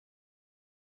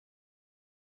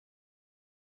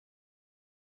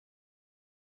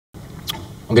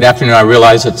Well, good afternoon. I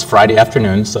realize it's Friday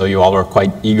afternoon, so you all are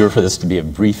quite eager for this to be a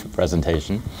brief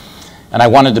presentation. And I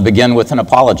wanted to begin with an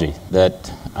apology that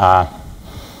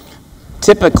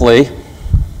typically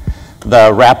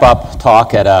the wrap-up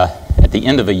talk at the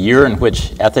end of a year in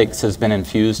which ethics has been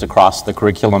infused across the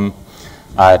curriculum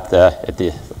at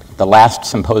the last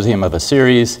symposium of a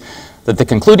series, that the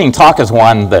concluding talk is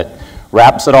one that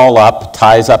wraps it all up,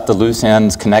 ties up the loose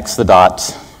ends, connects the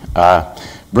dots,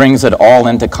 brings it all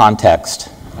into context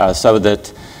so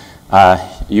that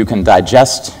you can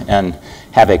digest and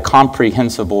have a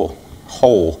comprehensible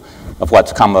whole of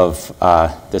what's come of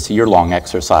this year-long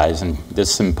exercise and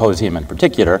this symposium in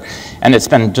particular. And it's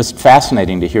been just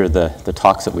fascinating to hear the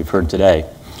talks that we've heard today.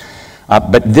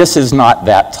 But this is not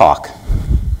that talk.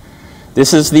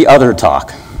 This is the other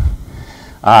talk.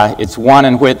 It's one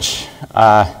in which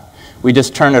we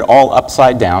just turn it all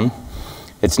upside down.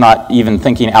 It's not even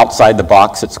thinking outside the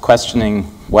box. It's questioning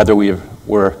whether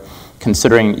we're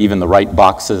considering even the right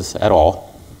boxes at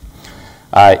all.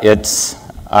 It's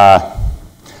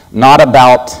not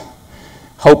about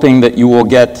hoping that you will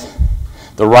get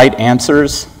the right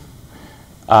answers,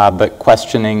 but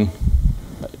questioning,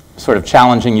 sort of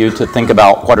challenging you to think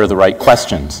about what are the right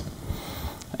questions.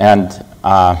 And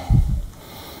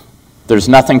there's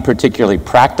nothing particularly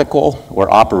practical or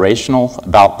operational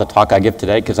about the talk I give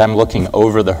today because I'm looking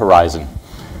over the horizon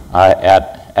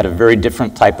at a very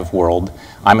different type of world.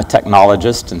 I'm a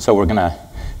technologist, and so we're going to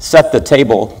set the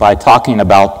table by talking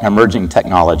about emerging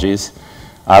technologies.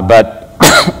 But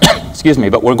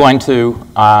but we're going to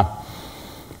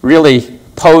really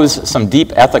pose some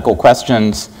deep ethical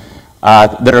questions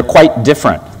that are quite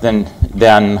different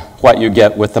than what you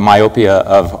get with the myopia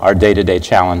of our day-to-day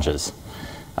challenges.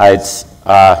 It's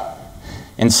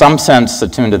in some sense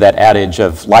attuned to that adage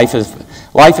of life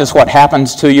is what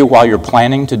happens to you while you're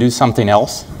planning to do something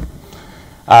else.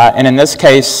 And in this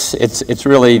case, it's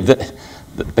really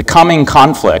the coming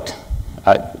conflict.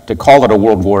 To call it a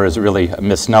world war is really a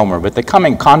misnomer, but the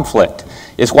coming conflict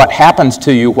is what happens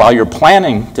to you while you're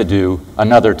planning to do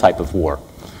another type of war.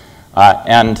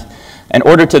 And in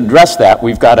order to address that,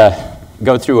 we've got to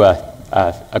go through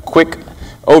a quick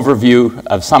overview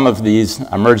of some of these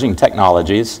emerging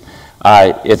technologies.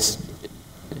 It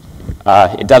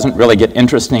doesn't really get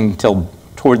interesting till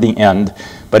toward the end,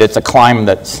 but it's a climb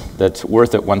that's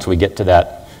worth it once we get to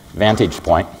that vantage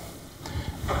point.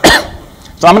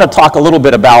 So I'm going to talk a little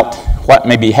bit about what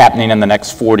may be happening in the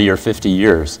next 40 or 50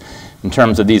 years in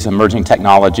terms of these emerging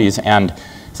technologies. And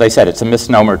as I said, it's a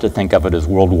misnomer to think of it as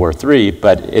World War III,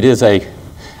 but it is a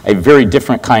very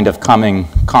different kind of coming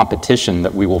competition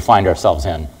that we will find ourselves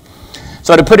in.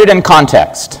 So to put it in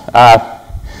context,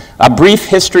 a brief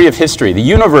history of history. The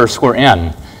universe we're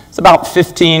in is about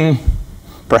 15,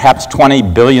 perhaps 20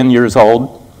 billion years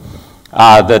old.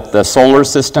 That the solar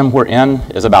system we're in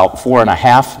is about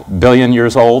 4.5 billion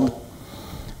years old.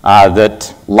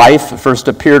 That life first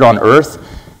appeared on Earth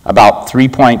about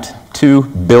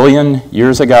 3.2 billion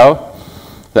years ago.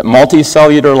 That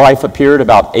multicellular life appeared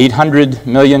about 800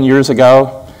 million years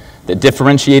ago. That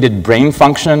differentiated brain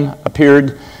function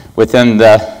appeared within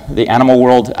the animal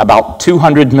world about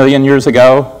 200 million years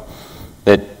ago.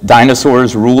 That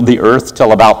dinosaurs ruled the Earth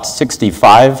till about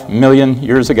 65 million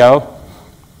years ago.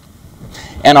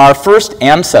 And our first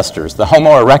ancestors, the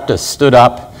Homo erectus, stood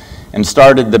up and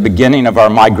started the beginning of our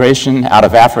migration out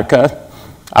of Africa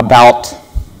about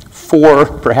 4,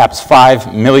 perhaps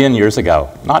 5 million years ago.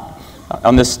 Not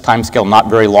on this time scale, not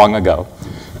very long ago.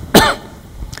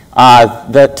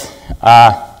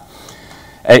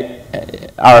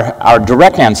 Our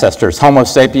direct ancestors, Homo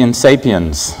sapiens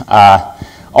sapiens,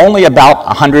 only about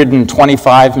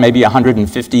 125, maybe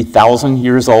 150,000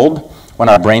 years old when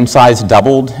our brain size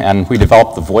doubled and we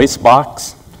developed the voice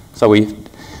box. So we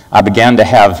began to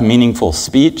have meaningful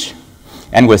speech.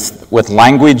 And with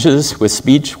languages, with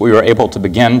speech, we were able to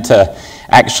begin to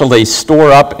actually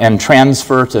store up and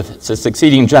transfer to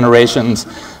succeeding generations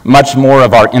much more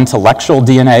of our intellectual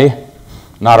DNA,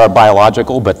 not our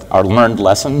biological, but our learned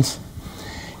lessons.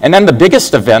 And then the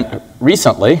biggest event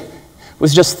recently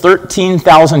was just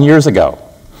 13,000 years ago,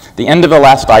 the end of the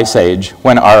last ice age,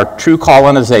 when our true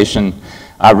colonization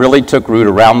really took root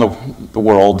around the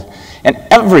world, and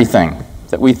everything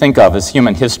that we think of as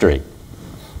human history.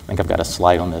 I think I've got a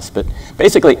slide on this, but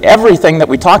basically everything that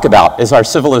we talk about as our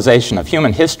civilization of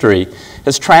human history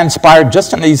has transpired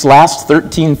just in these last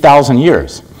 13,000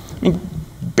 years. I mean,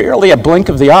 barely a blink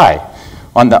of the eye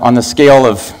on the scale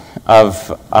of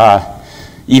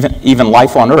even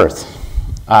life on Earth.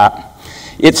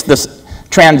 It's this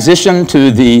transition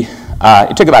to the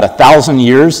It took about 1,000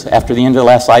 years after the end of the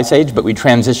last ice age, but we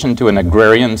transitioned to an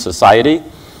agrarian society.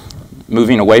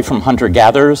 moving away from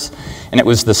hunter-gatherers, and it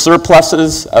was the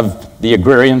surpluses of the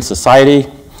agrarian society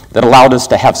that allowed us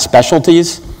to have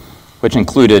specialties, which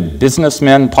included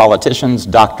businessmen, politicians,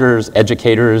 doctors,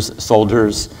 educators,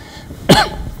 soldiers,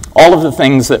 all of the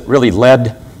things that really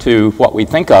led to what we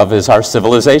think of as our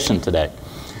civilization today.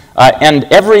 And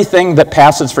everything that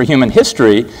passes for human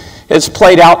history has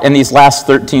played out in these last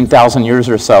 13,000 years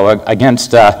or so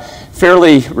against a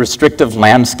fairly restrictive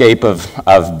landscape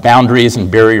of boundaries and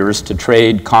barriers to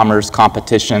trade, commerce,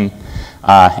 competition,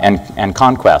 and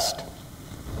conquest.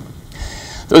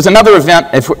 There was another event,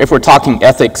 if we're talking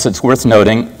ethics, it's worth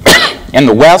noting. In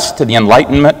the West, to the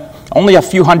Enlightenment, only a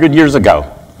few hundred years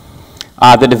ago,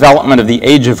 the development of the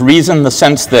age of reason, the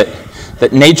sense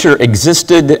that nature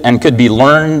existed and could be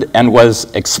learned and was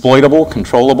exploitable,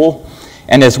 controllable.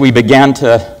 And as we began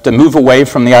to move away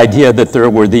from the idea that there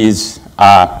were these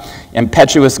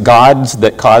impetuous gods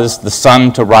that caused the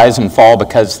sun to rise and fall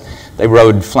because they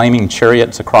rode flaming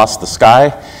chariots across the sky,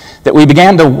 that we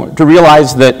began to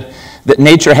realize that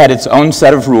nature had its own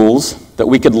set of rules, that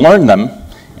we could learn them,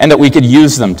 and that we could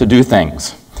use them to do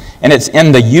things. And it's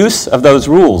in the use of those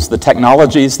rules, the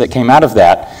technologies that came out of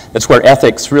that's where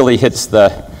ethics really hits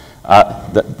the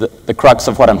crux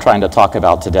of what I'm trying to talk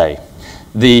about today.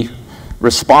 The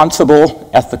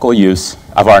responsible ethical use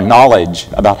of our knowledge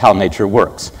about how nature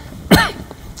works.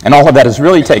 And all of that has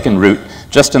really taken root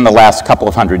just in the last couple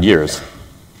of hundred years.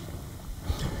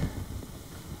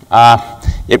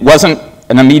 It wasn't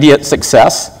an immediate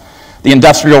success. The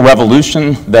Industrial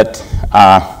Revolution that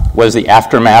was the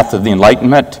aftermath of the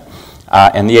Enlightenment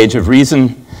and the Age of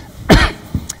Reason,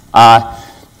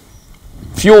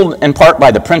 fueled in part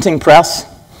by the printing press.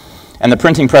 And the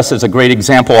printing press is a great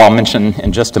example I'll mention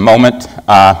in just a moment,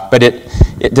 but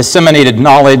it disseminated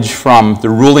knowledge from the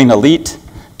ruling elite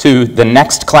to the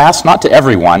next class, not to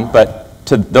everyone, but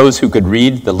to those who could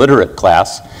read, the literate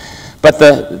class. But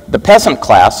the peasant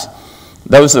class,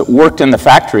 those that worked in the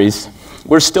factories,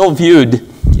 were still viewed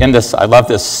in this, I love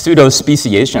this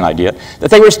pseudo-speciation idea, that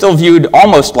they were still viewed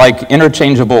almost like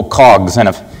interchangeable cogs in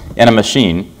a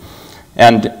machine.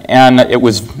 And it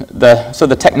was so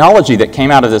the technology that came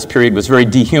out of this period was very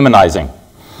dehumanizing.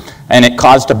 And it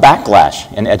caused a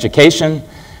backlash in education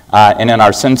and in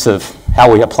our sense of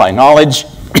how we apply knowledge.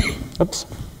 Oops.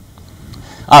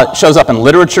 It shows up in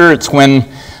literature. It's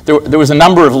when there was a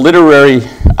number of literary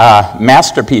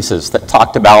masterpieces that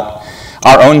talked about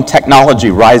our own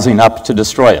technology rising up to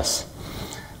destroy us.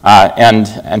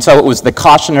 And so it was the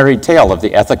cautionary tale of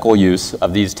the ethical use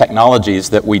of these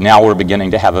technologies that we now were beginning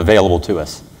to have available to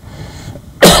us.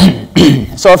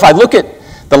 So if I look at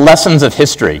the lessons of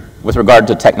history with regard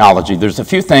to technology, there's a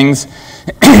few things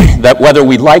that whether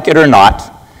we like it or not,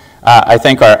 I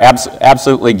think are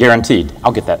absolutely guaranteed.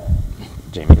 I'll get that,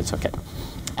 Jamie, it's okay.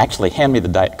 Actually, hand me the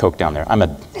Diet Coke down there. I'm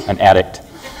an addict.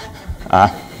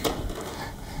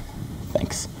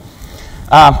 Thanks.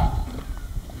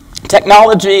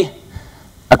 Technology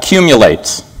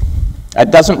accumulates.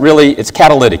 It's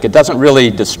catalytic. It doesn't really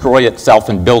destroy itself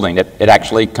in building. It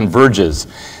actually converges.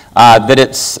 That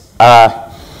it's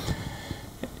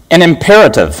an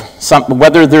imperative.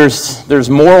 Whether there's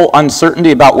moral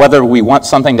uncertainty about whether we want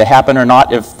something to happen or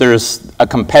not, if there's a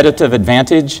competitive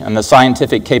advantage and the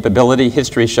scientific capability,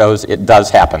 history shows it does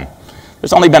happen.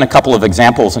 There's only been a couple of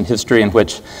examples in history in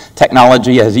which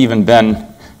technology has even been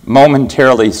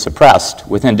momentarily suppressed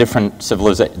within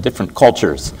different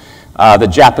cultures. The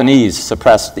Japanese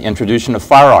suppressed the introduction of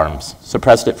firearms,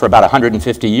 suppressed it for about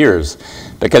 150 years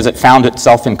because it found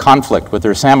itself in conflict with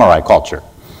their samurai culture.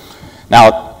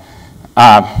 Now,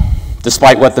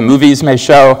 despite what the movies may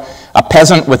show, a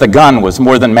peasant with a gun was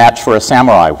more than match for a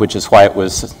samurai, which is why it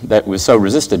was so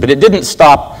resisted. But it didn't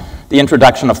stop the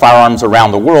introduction of firearms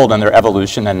around the world and their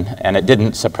evolution, and it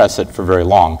didn't suppress it for very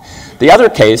long. The other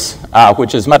case,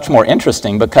 which is much more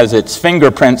interesting because its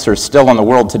fingerprints are still in the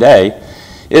world today,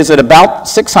 is that about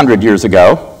 600 years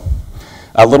ago,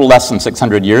 a little less than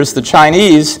 600 years, the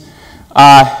Chinese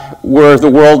were the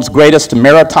world's greatest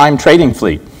maritime trading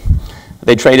fleet.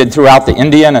 They traded throughout the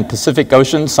Indian and Pacific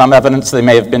Oceans. Some evidence they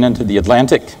may have been into the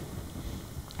Atlantic.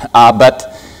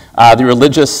 But the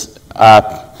religious,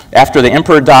 after the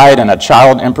emperor died and a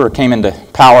child emperor came into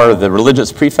power, the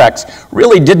religious prefects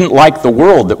really didn't like the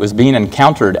world that was being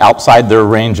encountered outside their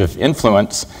range of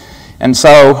influence. And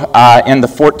so in the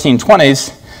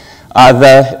 1420s,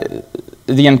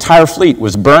 the entire fleet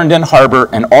was burned in harbor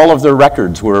and all of their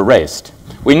records were erased.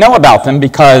 We know about them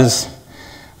because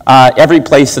every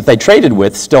place that they traded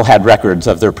with still had records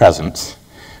of their presence.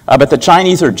 But the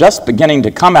Chinese are just beginning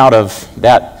to come out of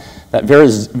that very,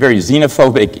 very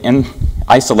xenophobic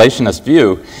isolationist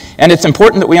view. And it's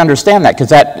important that we understand that, because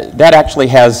that actually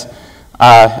has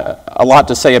a lot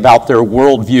to say about their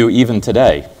worldview even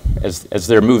today, as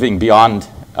they're moving beyond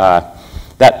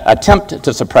that attempt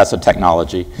to suppress a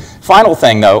technology. Final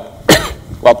thing, though,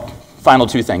 well, final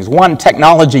two things. One,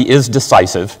 technology is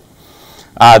decisive,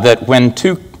 that when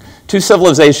two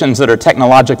civilizations that are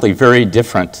technologically very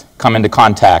different come into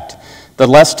contact, the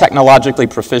less technologically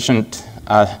proficient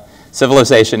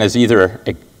civilization is either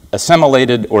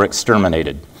assimilated or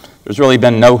exterminated. There's really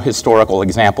been no historical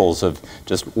examples of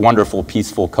just wonderful,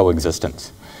 peaceful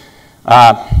coexistence.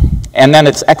 And then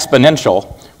it's exponential,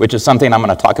 which is something I'm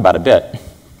going to talk about a bit.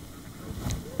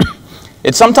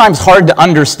 It's sometimes hard to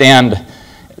understand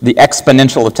the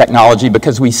exponential of technology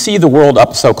because we see the world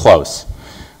up so close.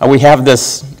 We have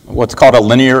this, what's called a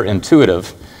linear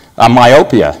intuitive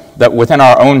myopia, that within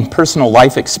our own personal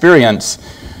life experience,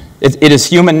 it is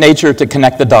human nature to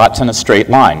connect the dots in a straight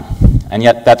line. And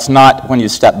yet that's not, when you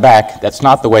step back, that's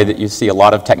not the way that you see a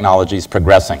lot of technologies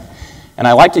progressing. And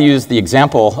I like to use the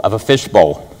example of a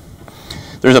fishbowl.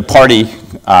 There's a party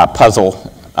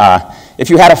puzzle. If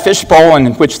you had a fishbowl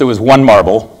in which there was one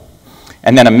marble,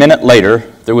 and then a minute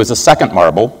later there was a second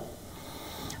marble,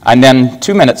 and then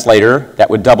 2 minutes later that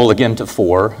would double again to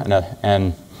 4,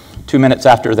 and 2 minutes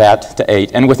after that to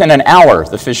 8, and within an hour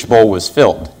the fishbowl was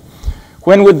filled.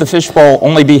 When would the fishbowl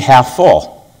only be half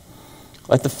full?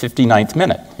 At the 59th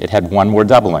minute. It had one more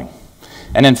doubling.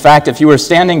 And in fact, if you were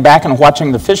standing back and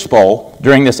watching the fishbowl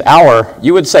during this hour,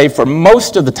 you would say for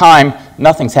most of the time,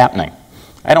 nothing's happening.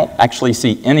 I don't actually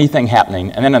see anything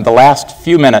happening. And then in the last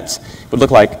few minutes, it would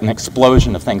look like an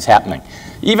explosion of things happening,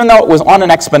 even though it was on an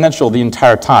exponential the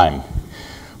entire time.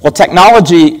 Well,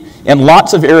 technology in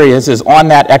lots of areas is on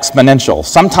that exponential.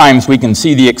 Sometimes we can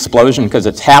see the explosion because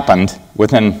it's happened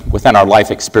within our life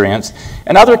experience.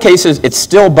 In other cases, it's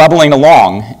still bubbling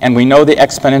along, and we know the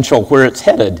exponential where it's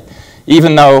headed,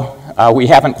 even though we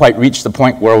haven't quite reached the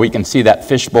point where we can see that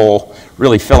fishbowl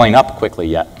really filling up quickly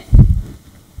yet.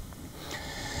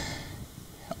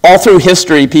 All through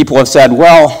history, people have said,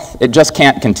 well, it just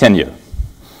can't continue.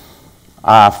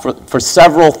 For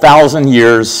several thousand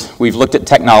years, we've looked at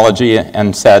technology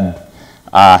and said,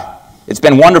 it's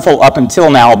been wonderful up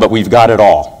until now, but we've got it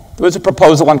all. There was a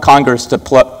proposal in Congress to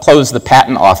close the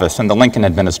patent office in the Lincoln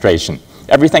administration.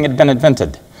 Everything had been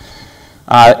invented.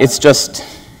 It's just,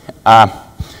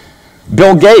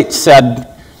 Bill Gates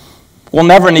said, we'll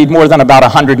never need more than about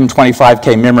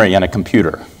 125K memory in a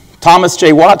computer. Thomas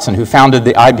J. Watson, who founded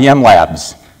the IBM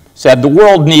labs, said the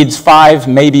world needs 5,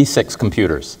 maybe 6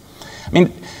 computers. I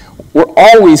mean, we're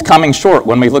always coming short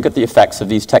when we look at the effects of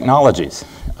these technologies.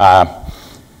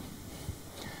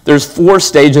 There's 4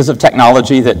 stages of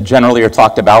technology that generally are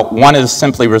talked about. One is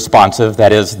simply responsive,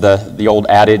 that is the old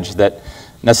adage that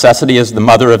necessity is the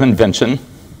mother of invention.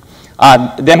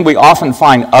 Then we often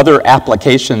find other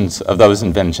applications of those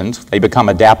inventions. They become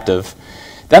adaptive.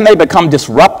 Then they become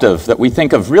disruptive, that we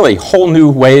think of really whole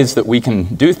new ways that we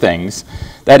can do things.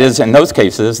 That is, in those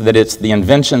cases, that it's the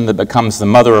invention that becomes the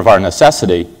mother of our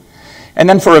necessity. And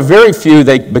then for a very few,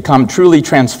 they become truly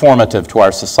transformative to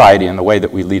our society and the way that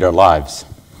we lead our lives.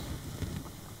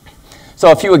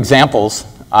 So a few examples.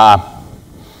 I'm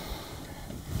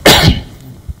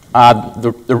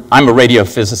a radio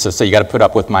physicist, so you got to put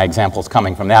up with my examples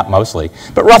coming from that mostly.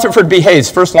 But Rutherford B.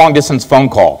 Hayes' first long-distance phone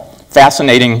call.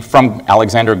 Fascinating, from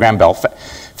Alexander Graham Bell.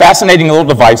 Fascinating little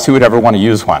device. Who would ever want to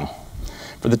use one?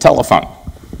 For the telephone.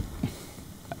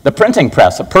 The printing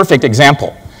press, a perfect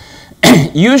example.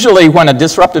 Usually when a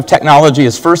disruptive technology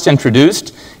is first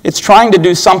introduced, it's trying to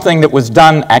do something that was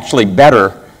done actually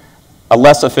better, a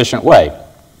less efficient way.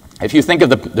 If you think of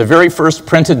the very first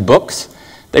printed books,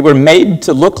 they were made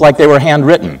to look like they were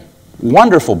handwritten.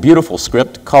 Wonderful, beautiful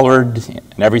script, colored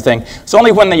and everything. It's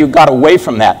only when you got away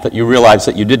from that you realized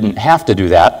that you didn't have to do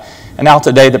that. And now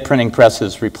today the printing press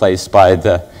is replaced by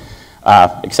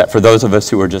except for those of us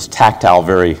who are just tactile,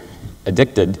 very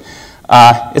addicted,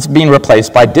 it's being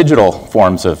replaced by digital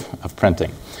forms of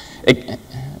printing.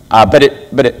 But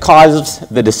it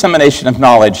caused the dissemination of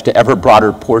knowledge to ever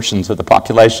broader portions of the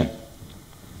population.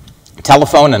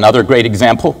 Telephone, another great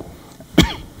example.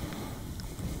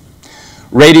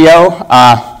 Radio,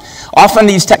 often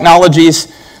these technologies,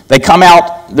 they come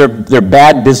out, they're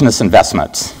bad business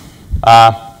investments.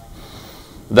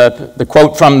 The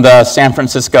quote from the San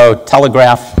Francisco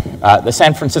Telegraph, the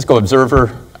San Francisco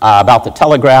Observer about the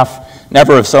telegraph,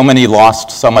 never have so many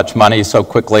lost so much money so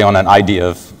quickly on an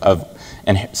idea of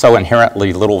so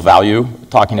inherently little value,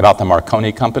 talking about the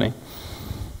Marconi company.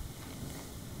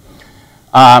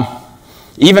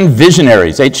 Even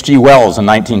visionaries, H.G. Wells in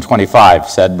 1925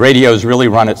 said, radio's really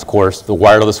run its course, the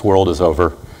wireless world is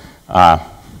over,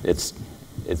 it's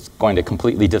going to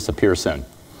completely disappear soon.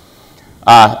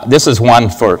 This is one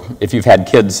for, if you've had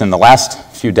kids in the last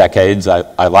few decades,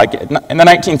 I like it. In the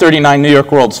 1939 New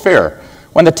York World's Fair,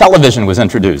 when the television was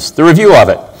introduced, the review of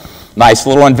it, nice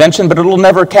little invention, but it'll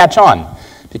never catch on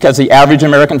because the average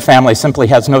American family simply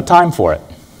has no time for it.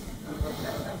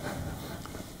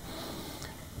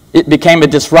 It became a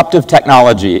disruptive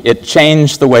technology. It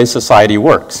changed the way society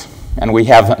works. And we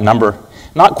have a number,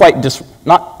 not quite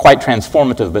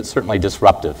transformative, but certainly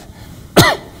disruptive.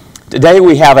 Today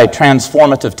we have a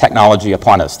transformative technology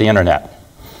upon us, the internet.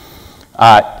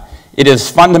 It is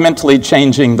fundamentally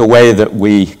changing the way that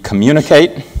we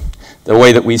communicate, the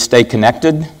way that we stay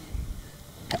connected.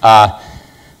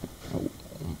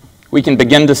 We can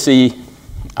begin to see,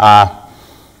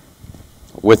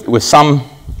 with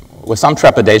some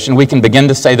trepidation, we can begin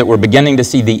to say that we're beginning to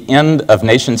see the end of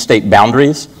nation-state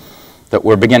boundaries, that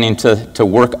we're beginning to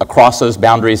work across those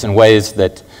boundaries in ways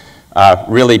that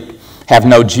really have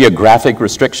no geographic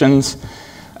restrictions.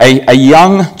 A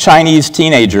young Chinese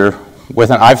teenager with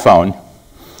an iPhone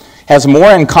has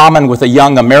more in common with a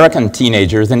young American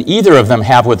teenager than either of them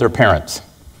have with their parents.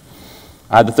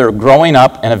 That they're growing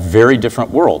up in a very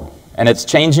different world, and it's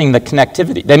changing the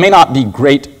connectivity. They may not be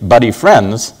great buddy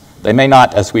friends. They may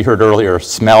not, as we heard earlier,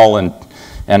 smell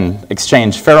and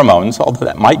exchange pheromones, although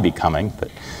that might be coming.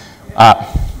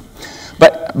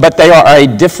 But they are a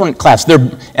different class.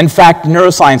 In fact,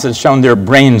 neuroscience has shown their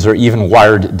brains are even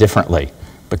wired differently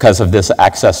because of this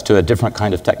access to a different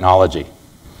kind of technology.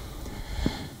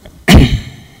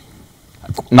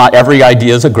 Not every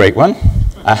idea is a great one.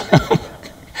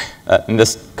 And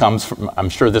this comes from, I'm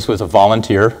sure this was a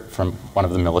volunteer from one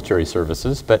of the military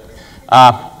services.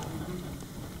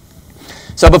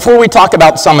 So before we talk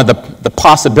about some of the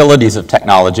possibilities of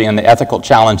technology and the ethical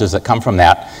challenges that come from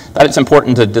that, it's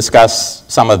important to discuss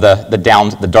some of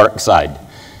the dark side.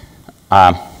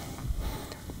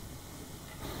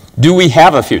 Do we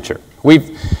have a future?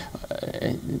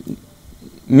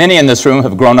 Many in this room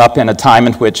have grown up in a time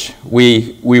in which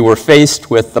we were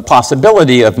faced with the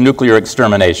possibility of nuclear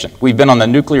extermination. We've been on the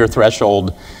nuclear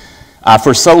threshold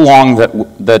for so long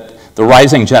that the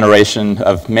rising generation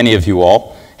of many of you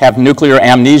all have nuclear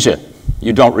amnesia.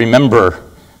 You don't remember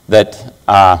that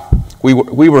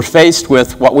we were faced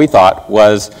with what we thought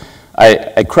was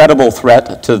a credible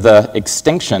threat to the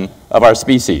extinction of our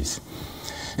species.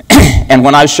 And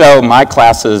when I show my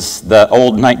classes the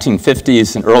old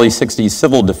 1950s and early 60s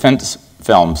civil defense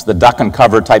films, the duck and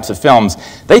cover types of films,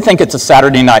 they think it's a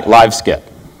Saturday Night Live skit.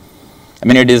 I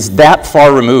mean, it is that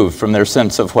far removed from their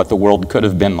sense of what the world could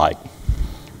have been like.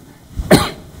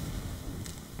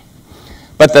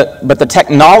 But the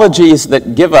technologies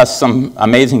that give us some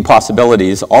amazing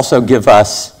possibilities also give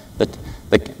us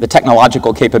the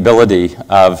technological capability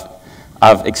of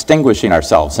extinguishing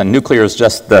ourselves. And nuclear is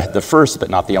just the first,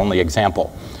 but not the only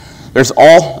example. There's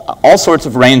all sorts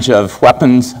of range of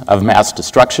weapons of mass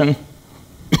destruction.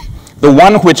 The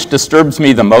one which disturbs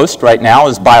me the most right now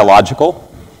is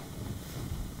biological.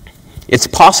 It's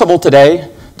possible today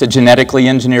to genetically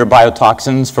engineer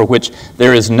biotoxins for which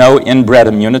there is no inbred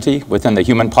immunity within the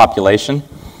human population.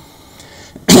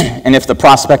 And if the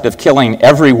prospect of killing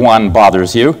everyone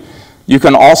bothers you, you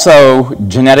can also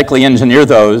genetically engineer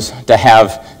those to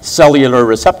have cellular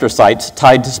receptor sites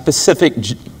tied to specific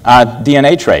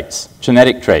DNA traits,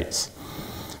 genetic traits.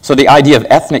 So the idea of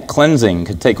ethnic cleansing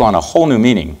could take on a whole new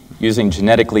meaning using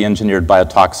genetically engineered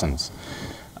biotoxins.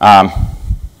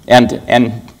 And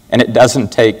it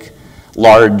doesn't take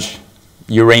large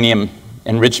uranium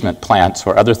enrichment plants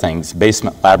or other things.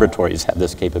 Basement laboratories have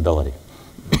this capability.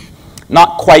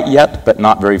 Not quite yet, but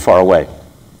not very far away.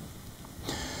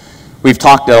 We've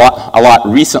talked a lot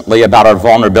recently about our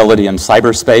vulnerability in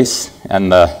cyberspace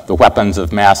and the weapons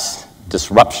of mass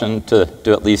disruption to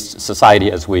at least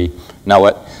society as we know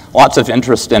it. Lots of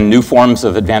interest in new forms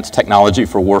of advanced technology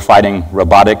for warfighting,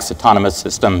 robotics, autonomous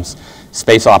systems,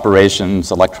 space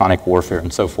operations, electronic warfare,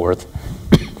 and so forth.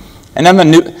 And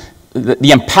then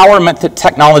the empowerment that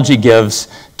technology gives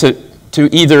to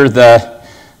either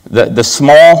the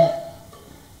small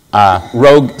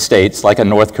rogue states like a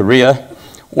North Korea,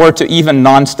 or to even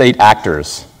non-state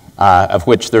actors, of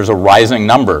which there's a rising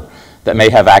number that may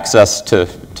have access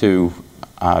to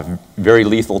very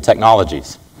lethal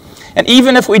technologies. And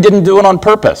even if we didn't do it on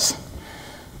purpose,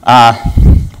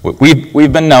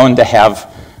 we've been known to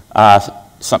have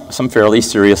some fairly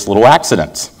serious little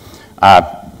accidents.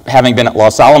 Having been at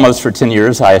Los Alamos for 10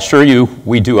 years, I assure you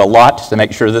we do a lot to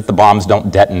make sure that the bombs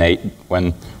don't detonate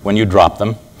when you drop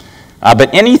them.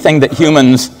 But anything that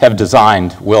humans have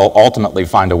designed will ultimately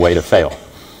find a way to fail.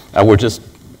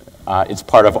 It's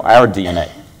part of our DNA.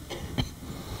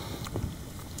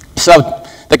 So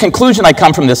the conclusion I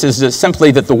come from this is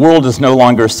simply that the world is no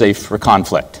longer safe for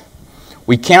conflict.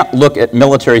 We can't look at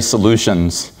military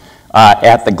solutions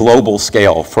at the global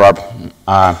scale for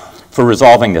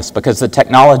resolving this, because the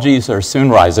technologies are soon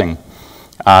rising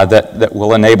that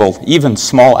will enable even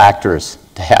small actors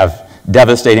to have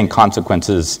devastating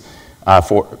consequences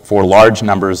for large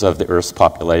numbers of the Earth's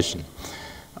population.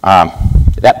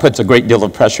 That puts a great deal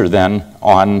of pressure then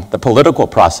on the political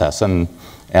process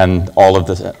and all of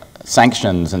the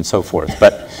sanctions and so forth.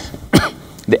 But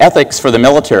the ethics for the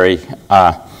military,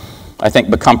 I think,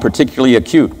 become particularly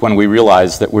acute when we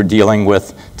realize that we're dealing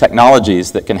with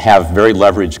technologies that can have very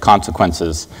leveraged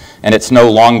consequences, and it's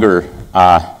no longer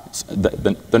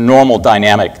the normal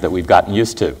dynamic that we've gotten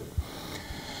used to.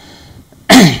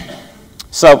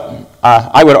 So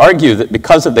I would argue that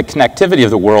because of the connectivity of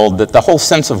the world, that the whole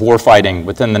sense of warfighting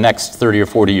within the next 30 or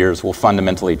 40 years will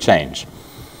fundamentally change.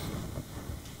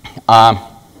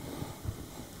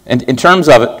 And in terms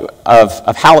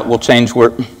of how it will change,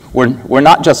 we're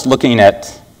not just looking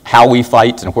at how we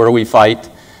fight and where we fight,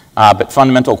 but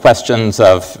fundamental questions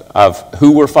of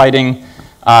who we're fighting,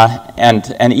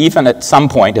 and even at some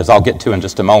point, as I'll get to in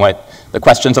just a moment, the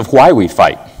questions of why we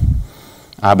fight.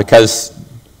 Because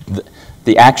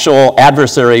the actual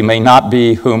adversary may not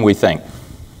be whom we think.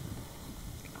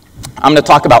 I'm going to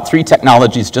talk about 3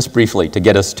 technologies just briefly to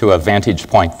get us to a vantage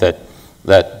point that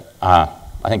I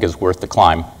think is worth the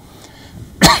climb.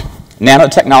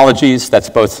 Nanotechnologies, that's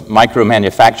both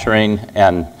micro-manufacturing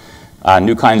and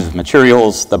new kinds of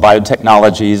materials, the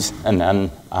biotechnologies, and then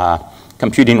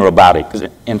computing robotics,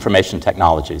 information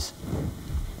technologies.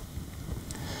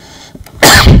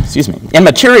 Excuse me. In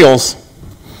materials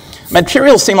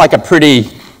seem like a pretty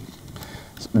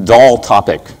dull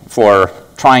topic for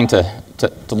trying to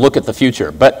look at the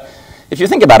future. But if you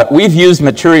think about it, we've used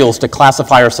materials to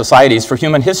classify our societies for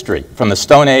human history, from the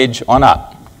Stone Age on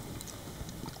up.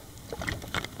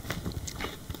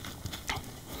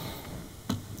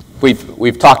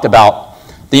 We've talked about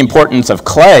the importance of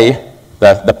clay.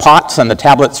 The pots and the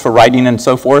tablets for writing and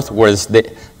so forth was the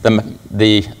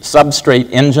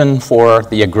substrate engine for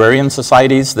the agrarian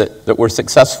societies that were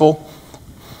successful.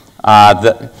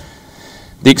 The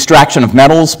extraction of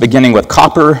metals, beginning with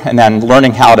copper, and then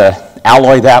learning how to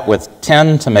alloy that with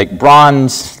tin to make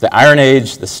bronze, the Iron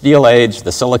Age, the Steel Age,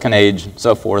 the Silicon Age, and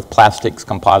so forth, plastics,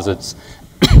 composites.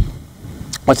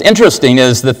 What's interesting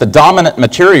is that the dominant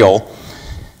material,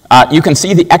 you can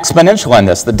see the exponential in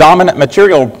this. The dominant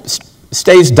material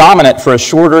stays dominant for a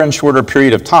shorter and shorter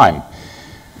period of time.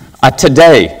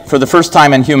 Today, for the first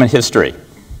time in human history,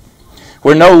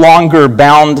 we're no longer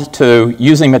bound to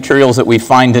using materials that we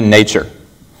find in nature.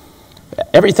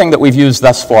 Everything that we've used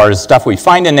thus far is stuff we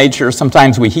find in nature.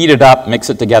 Sometimes we heat it up, mix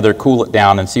it together, cool it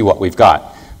down, and see what we've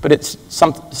got. But it's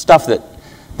some stuff that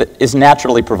is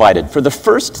naturally provided. For the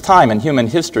first time in human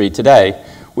history today,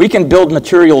 we can build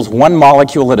materials one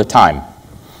molecule at a time.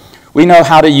 We know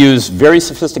how to use very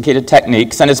sophisticated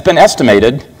techniques, and it's been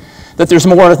estimated that there's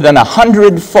more than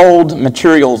 100-fold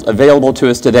materials available to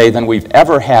us today than we've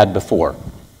ever had before,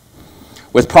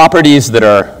 with properties that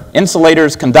are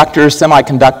insulators, conductors,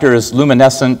 semiconductors,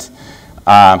 luminescent,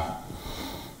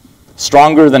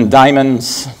 stronger than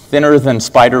diamonds, thinner than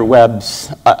spider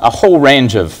webs, a whole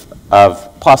range of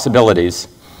possibilities,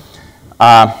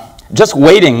 just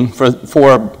waiting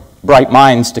for bright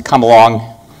minds to come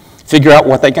along, figure out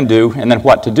what they can do, and then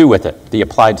what to do with it, the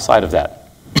applied side of that.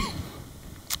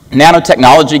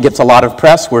 Nanotechnology gets a lot of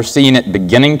press. We're seeing it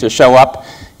beginning to show up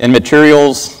in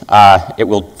materials. It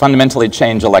will fundamentally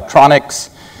change electronics.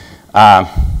 The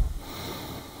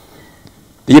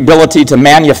ability to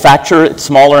manufacture at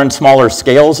smaller and smaller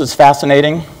scales is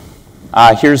fascinating.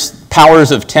 Here's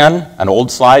powers of 10, an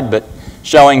old slide, but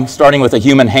showing starting with a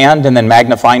human hand and then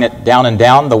magnifying it down and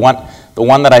down. The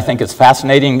one that I think is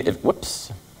fascinating,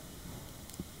 whoops,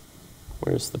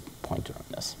 where's the pointer on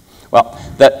this? Well,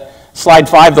 slide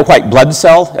 5, the white blood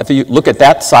cell, if you look at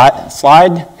that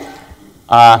slide,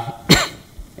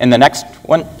 in the next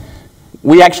one,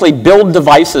 we actually build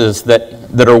devices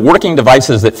that are working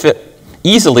devices that fit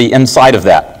easily inside of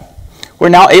that. We're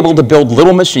now able to build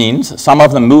little machines, some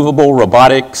of them movable,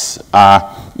 robotics,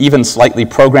 even slightly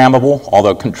programmable,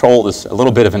 although control is a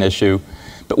little bit of an issue.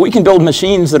 But we can build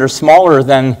machines that are smaller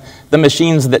than the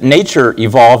machines that nature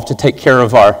evolved to take care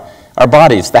of our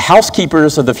bodies. The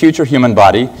housekeepers of the future human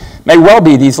body may well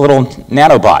be these little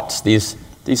nanobots, these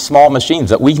small machines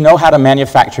that we know how to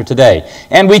manufacture today.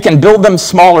 And we can build them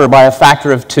smaller by a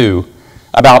factor of 2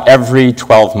 about every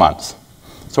 12 months.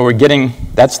 So we're getting,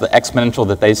 that's the exponential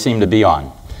that they seem to be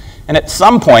on. And at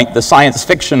some point, the science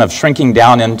fiction of shrinking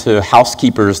down into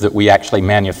housekeepers that we actually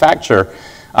manufacture,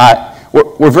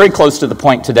 we're very close to the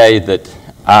point today that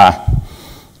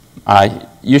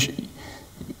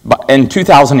in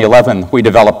 2011, we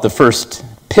developed the first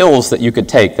pills that you could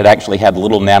take that actually had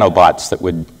little nanobots that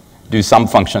would do some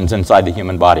functions inside the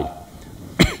human body.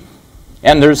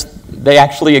 And they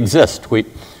actually exist. We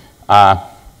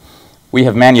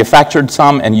have manufactured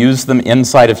some and used them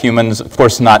inside of humans. Of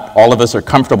course, not all of us are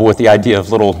comfortable with the idea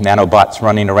of little nanobots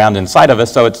running around inside of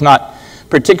us, so it's not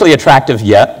particularly attractive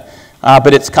yet,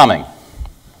 but it's coming.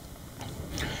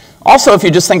 Also, if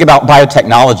you just think about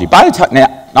biotechnology,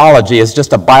 biotechnology is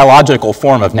just a biological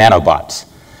form of nanobots.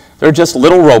 They're just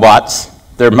little robots.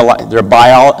 They're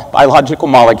biological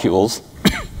molecules.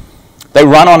 They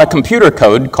run on a computer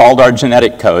code called our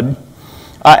genetic code,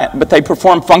 but they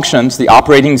perform functions. The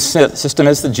operating system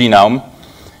is the genome,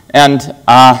 and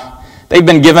they've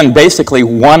been given basically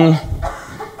one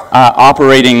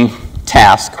operating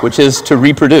task, which is to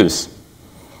reproduce.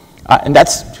 And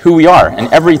that's who we are,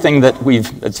 and everything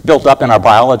that's built up in our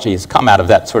biology has come out of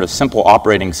that sort of simple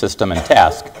operating system and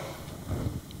task.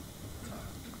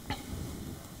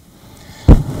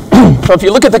 So if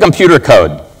you look at the computer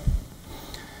code,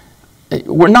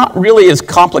 we're not really as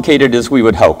complicated as we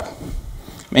would hope. I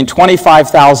mean,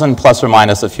 25,000 plus or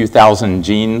minus a few thousand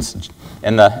genes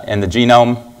in the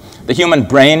genome. The human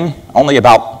brain, only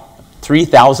about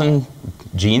 3,000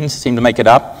 genes seem to make it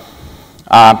up.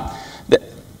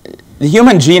 The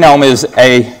human genome is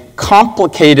a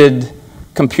complicated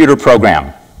computer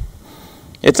program.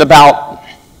 It's about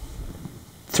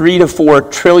 3 to 4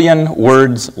 trillion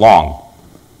words long.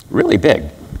 Really big,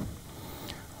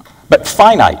 but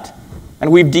finite,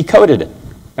 and we've decoded it.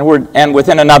 And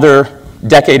within another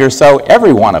decade or so,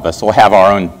 every one of us will have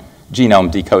our own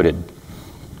genome decoded.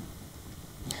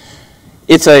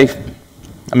 It's a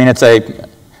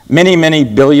many, many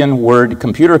billion word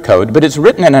computer code, but it's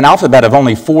written in an alphabet of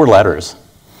only 4 letters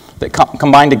that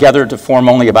combine together to form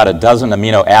only about a dozen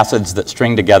amino acids that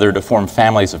string together to form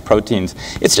families of proteins.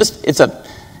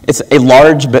 It's a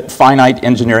large but finite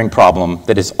engineering problem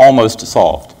that is almost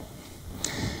solved.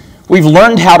 We've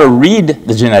learned how to read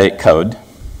the genetic code.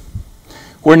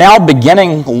 We're now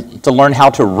beginning to learn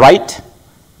how to write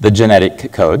the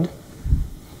genetic code.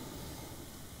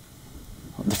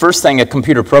 The first thing a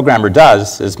computer programmer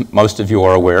does, as most of you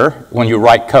are aware, when you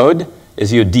write code,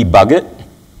 is you debug it.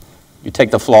 You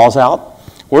take the flaws out.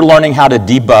 We're learning how to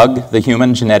debug the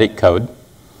human genetic code.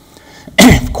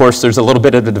 Of course, there's a little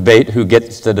bit of a debate who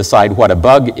gets to decide what a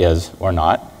bug is or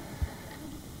not.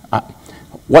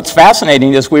 What's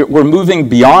fascinating is we're moving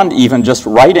beyond even just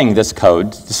writing this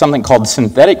code to something called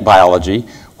synthetic biology.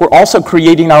 We're also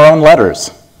creating our own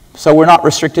letters. So we're not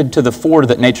restricted to the 4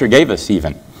 that nature gave us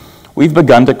even. We've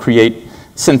begun to create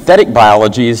synthetic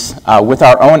biologies with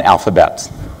our own alphabets.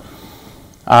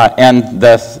 And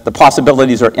the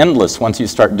possibilities are endless once you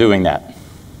start doing that.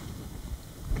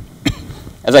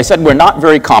 As I said, we're not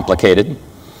very complicated.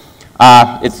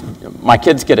 My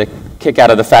kids get a kick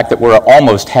out of the fact that we're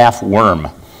almost half worm.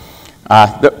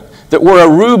 That we're a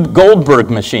Rube Goldberg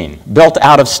machine built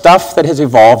out of stuff that has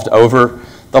evolved over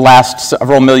the last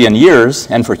several million years,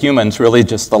 and for humans, really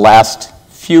just the last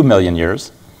few million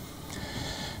years.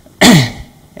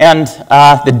 And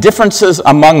the differences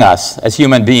among us as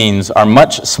human beings are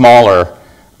much smaller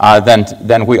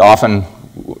than we often,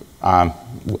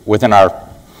 within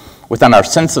our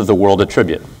sense of the world,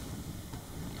 attribute.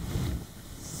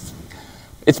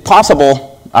 It's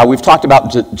possible, we've talked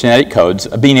about genetic codes,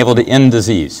 of being able to end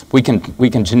disease. We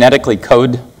can genetically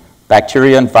code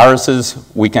bacteria and viruses.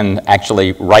 We can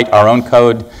actually write our own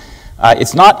code.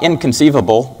 It's not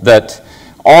inconceivable that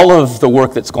all of the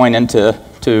work that's going into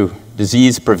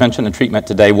disease prevention and treatment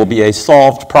today will be a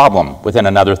solved problem within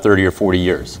another 30 or 40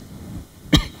 years.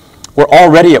 We're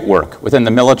already at work within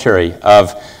the military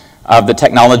of the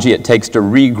technology it takes to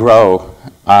regrow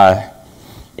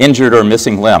injured or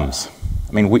missing limbs.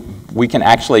 I mean, we can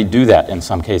actually do that in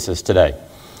some cases today.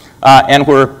 And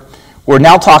we're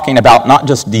now talking about not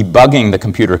just debugging the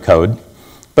computer code,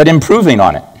 but improving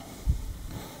on it.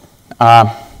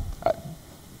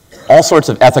 All sorts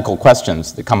of ethical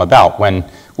questions that come about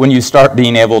when you start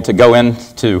being able to go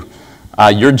into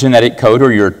your genetic code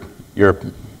or your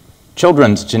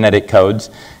children's genetic codes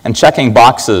and checking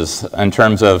boxes in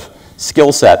terms of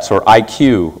skill sets or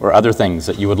IQ or other things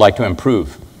that you would like to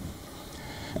improve.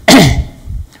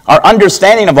 Our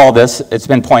understanding of all this, it's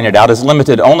been pointed out, is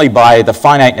limited only by the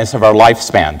finiteness of our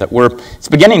lifespan. That it's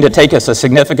beginning to take us a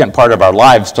significant part of our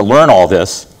lives to learn all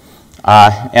this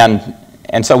and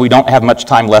and so we don't have much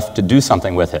time left to do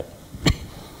something with it.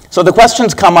 So the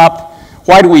questions come up,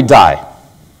 why do we die?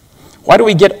 Why do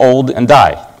we get old and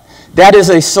die? That is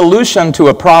a solution to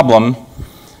a problem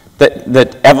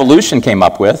that evolution came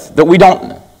up with,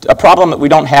 a problem that we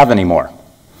don't have anymore.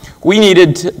 We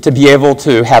needed to be able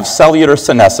to have cellular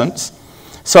senescence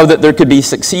so that there could be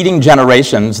succeeding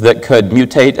generations that could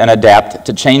mutate and adapt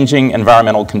to changing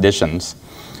environmental conditions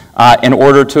in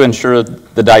order to ensure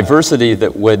the diversity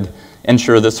that would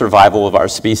ensure the survival of our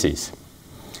species.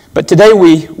 But today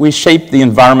we shape the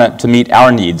environment to meet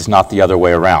our needs, not the other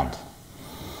way around.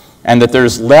 And that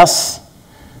there's less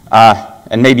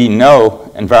and maybe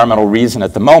no environmental reason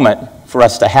at the moment for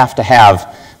us to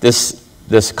have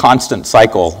this constant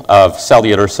cycle of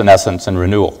cellular senescence and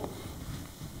renewal.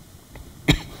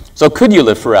 So could you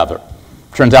live forever?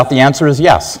 Turns out the answer is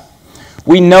yes.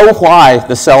 We know why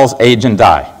the cells age and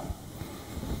die.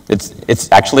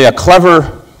 It's actually a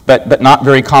clever but not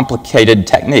very complicated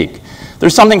technique.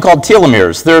 There's something called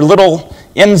telomeres. They're little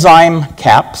enzyme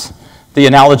caps. The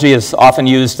analogy is often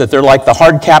used that they're like the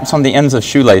hard caps on the ends of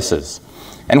shoelaces.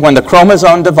 And when the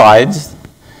chromosome divides,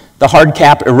 the hard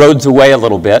cap erodes away a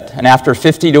little bit, and after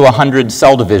 50 to 100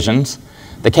 cell divisions,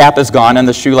 the cap is gone and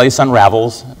the shoelace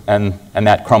unravels, and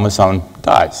that chromosome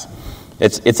dies.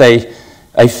 It's a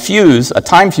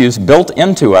time fuse built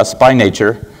into us by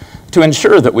nature to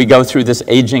ensure that we go through this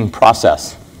aging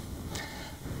process.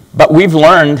 But we've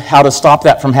learned how to stop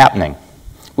that from happening.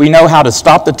 We know how to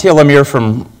stop the telomere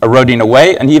from eroding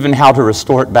away and even how to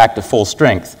restore it back to full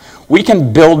strength. We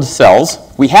can build cells,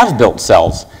 we have built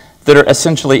cells, that are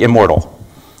essentially immortal.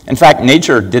 In fact,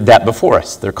 nature did that before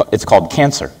us. It's called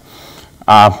cancer.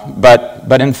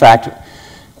 But in fact,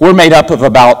 we're made up of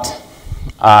about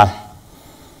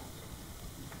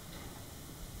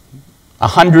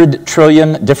 100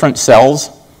 trillion different cells,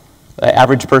 the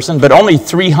average person, but only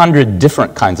 300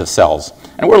 different kinds of cells.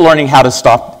 And we're learning how to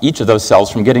stop each of those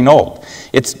cells from getting old.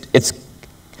 It's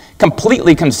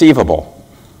completely conceivable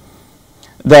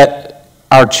that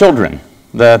our children,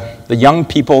 the young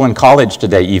people in college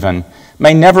today even,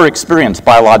 may never experience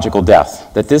biological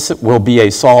death, that this will be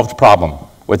a solved problem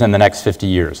within the next 50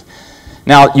 years.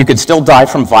 Now, you could still die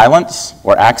from violence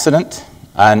or accident,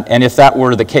 and if that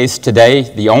were the case today,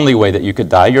 the only way that you could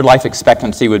die, your life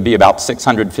expectancy would be about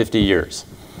 650 years.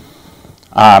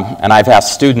 And I've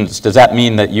asked students, does that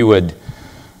mean that you would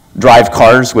drive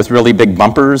cars with really big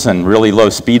bumpers and really low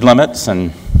speed limits?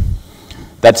 And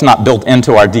that's not built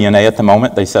into our DNA at the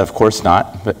moment. They said, of course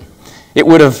not. But it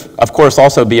would have, of course,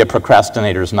 also be a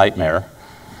procrastinator's nightmare.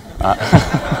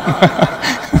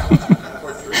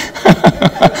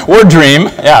 Or dream,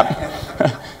 yeah.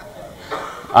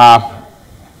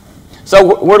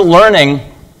 So we're learning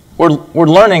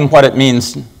what it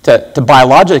means to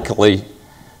biologically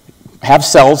have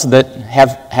cells that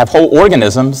have whole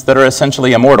organisms that are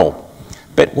essentially immortal.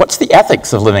 But what's the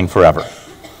ethics of living forever? I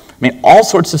mean, all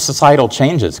sorts of societal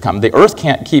changes come. The Earth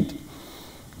can't keep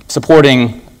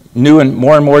supporting new and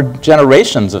more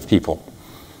generations of people.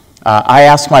 I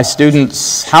ask my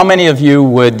students, how many of you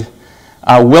would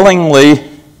willingly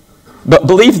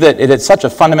believe that it is such a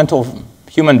fundamental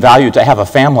human value to have a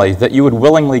family that you would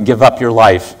willingly give up your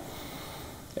life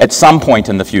at some point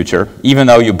in the future, even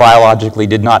though you biologically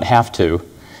did not have to,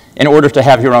 in order to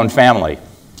have your own family?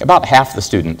 About half the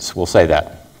students will say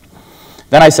that.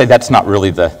 Then I say that's not really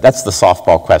that's the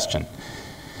softball question.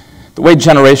 The way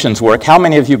generations work, how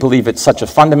many of you believe it's such a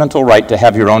fundamental right to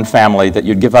have your own family that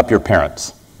you'd give up your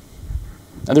parents?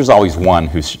 Now, there's always one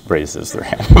who raises their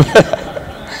hand.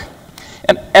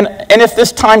 And if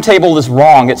this timetable is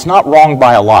wrong, it's not wrong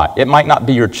by a lot. It might not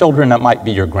be your children, it might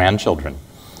be your grandchildren.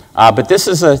 But this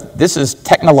is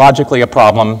technologically a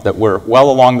problem that we're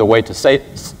well along the way to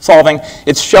solving.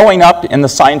 It's showing up in the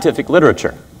scientific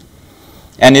literature,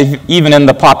 and even in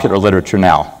the popular literature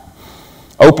now,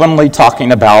 openly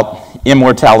talking about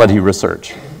immortality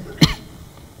research.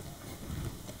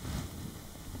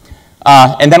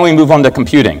 And then we move on to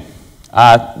computing.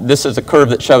 This is a curve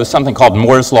that shows something called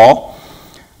Moore's Law.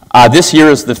 This year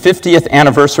is the 50th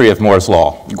anniversary of Moore's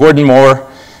Law. Gordon Moore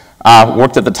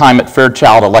worked at the time at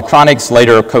Fairchild Electronics,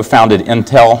 later co-founded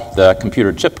Intel, the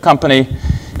computer chip company,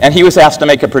 and he was asked to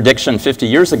make a prediction 50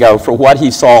 years ago for what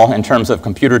he saw in terms of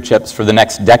computer chips for the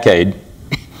next decade.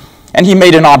 And he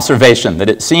made an observation that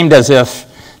it seemed as if,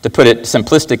 to put it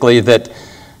simplistically,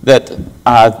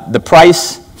 that the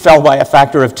price fell by a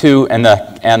factor of 2 and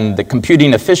the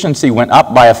computing efficiency went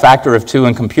up by a factor of 2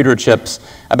 in computer chips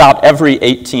about every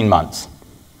 18 months.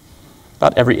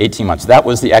 About every 18 months. That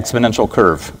was the exponential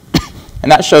curve.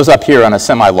 And that shows up here on a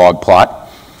semi-log plot.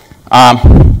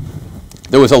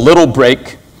 There was a little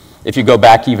break If you go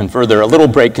back even further, a little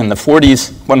break in the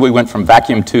 40s when we went from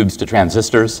vacuum tubes to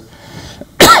transistors.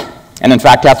 And in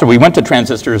fact, after we went to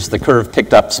transistors, the curve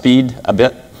picked up speed a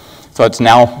bit. So it's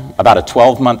now about a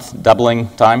 12-month doubling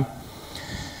time.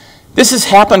 This has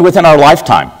happened within our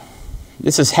lifetime.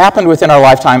 This has happened within our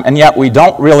lifetime, and yet we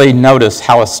don't really notice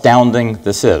how astounding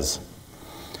this is.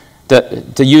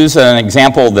 To use an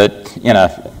example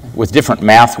that, with different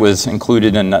math was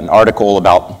included in an article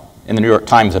in the New York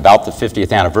Times about the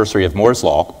 50th anniversary of Moore's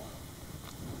Law.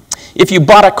 If you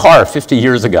bought a car 50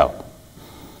 years ago,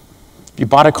 if you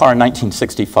bought a car in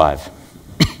 1965,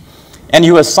 and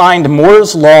you assigned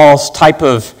Moore's Law's type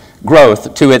of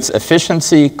growth to its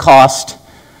efficiency, cost,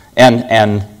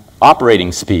 and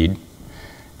operating speed,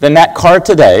 then that car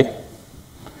today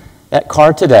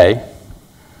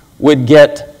would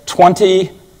get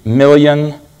 20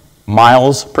 million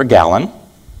miles per gallon.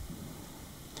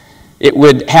 It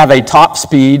would have a top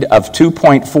speed of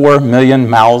 2.4 million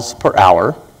miles per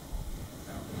hour.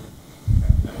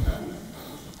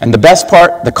 And the best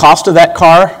part, the cost of that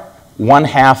car,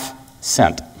 1/2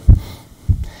 cent.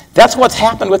 That's what's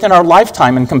happened within our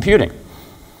lifetime in computing.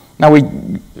 Now,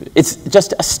 it's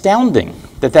just astounding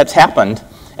that that's happened,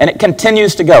 and it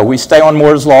continues to go. We stay on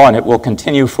Moore's Law, and it will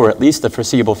continue for at least the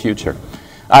foreseeable future.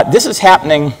 This is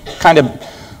happening kind of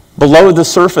below the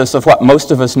surface of what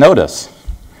most of us notice.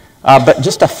 But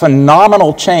just a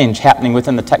phenomenal change happening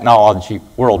within the technology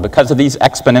world because of these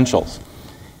exponentials.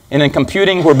 And in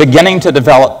computing, we're beginning to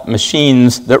develop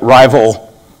machines that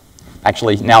rival,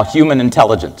 actually now, human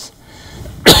intelligence.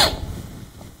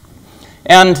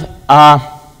 And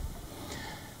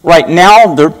right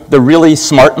now, the really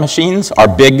smart machines are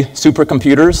big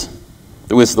supercomputers.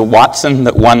 There was the Watson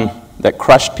that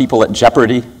crushed people at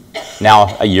Jeopardy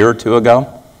now a year or two ago.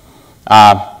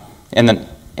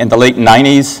 In the late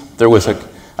 90s, there was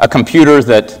a computer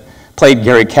that played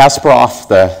Garry Kasparov,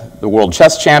 the world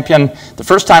chess champion. The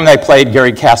first time they played,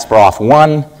 Garry Kasparov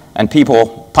won, and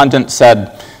pundits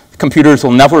said, computers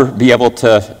will never be able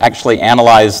to actually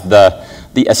analyze the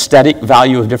aesthetic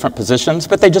value of different positions,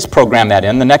 but they just programmed that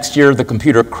in. The next year, the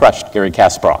computer crushed Garry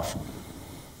Kasparov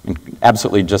and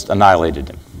absolutely just annihilated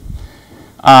him.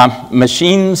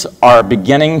 Machines are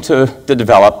beginning to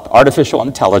develop artificial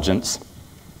intelligence.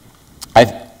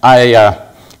 I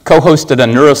co-hosted a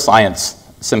neuroscience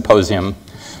symposium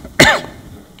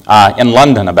in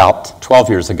London about 12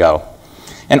 years ago.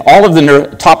 And all of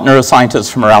the top neuroscientists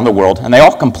from around the world, and they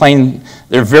all complain,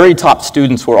 their very top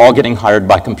students were all getting hired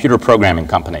by computer programming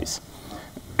companies.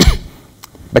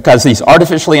 Because these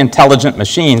artificially intelligent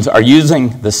machines are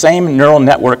using the same neural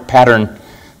network pattern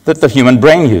that the human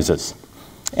brain uses,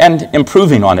 and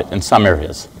improving on it in some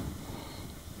areas.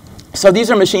 So these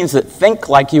are machines that think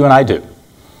like you and I do.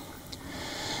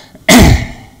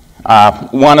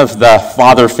 One of the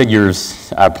father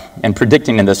figures in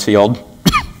predicting in this field,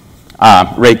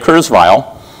 Ray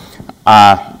Kurzweil,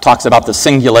 talks about the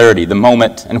singularity, the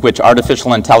moment in which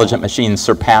artificial intelligent machines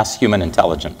surpass human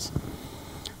intelligence.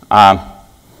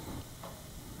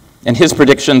 In his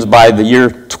predictions, by the year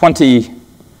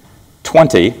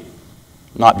 2020,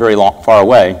 not very far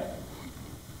away,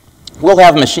 we'll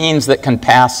have machines that can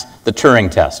pass the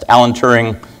Turing test. Alan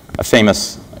Turing, a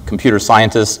famous computer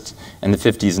scientist in the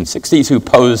 50s and 60s, who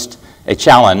posed a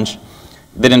challenge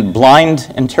that in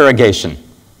blind interrogation,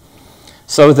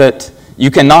 so that you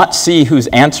cannot see who's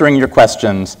answering your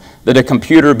questions, that a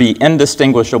computer be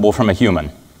indistinguishable from a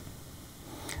human.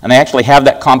 And they actually have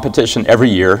that competition every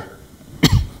year.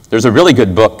 There's a really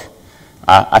good book,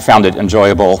 I found it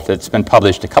enjoyable, that's been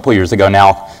published a couple years ago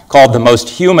now, called The Most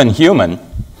Human Human,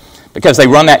 because they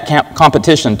run that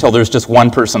competition until there's just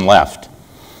one person left.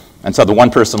 And so the one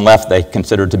person left they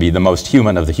consider to be the most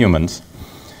human of the humans.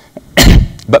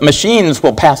 But machines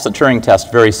will pass the Turing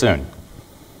test very soon.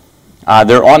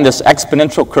 They're on this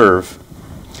exponential curve.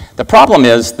 The problem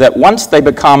is that once they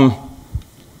become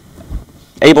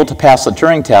able to pass the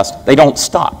Turing test, they don't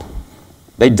stop.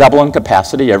 They double in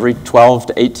capacity every 12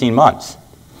 to 18 months.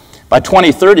 By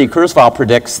 2030, Kurzweil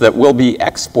predicts that we'll be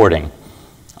exporting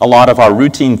a lot of our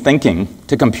routine thinking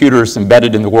to computers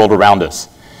embedded in the world around us.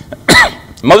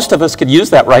 Most of us could use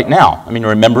that right now. I mean,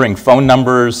 remembering phone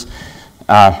numbers,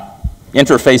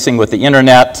 interfacing with the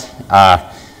internet.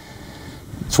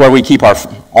 It's where we keep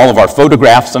all of our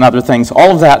photographs and other things, all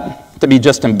of that to be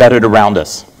just embedded around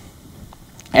us.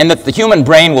 And that the human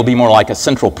brain will be more like a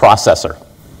central processor.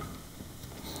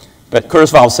 But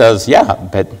Kurzweil says, yeah,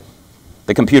 but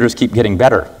the computers keep getting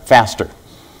better, faster.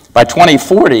 By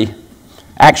 2040,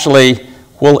 actually,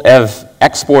 we'll have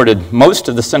exported most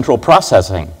of the central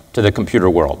processing to the computer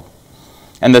world.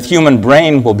 And the human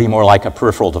brain will be more like a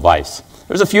peripheral device.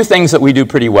 There's a few things that we do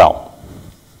pretty well.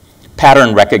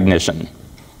 Pattern recognition.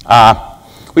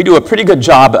 We do a pretty good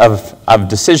job of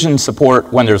decision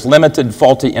support when there's limited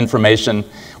faulty information.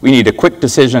 We need a quick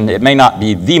decision. It may not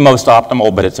be the most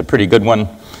optimal, but it's a pretty good one.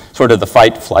 Sort of the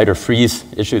fight, flight, or freeze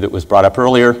issue that was brought up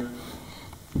earlier.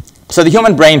 So the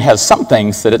human brain has some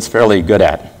things that it's fairly good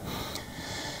at.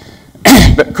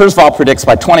 But Kurzweil predicts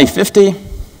by 2050,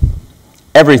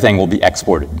 everything will be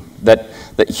exported. That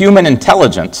human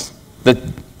intelligence, that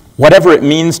whatever it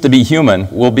means to be human,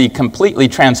 will be completely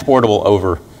transportable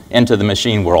over into the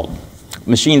machine world.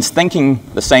 Machines thinking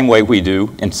the same way we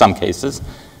do in some cases,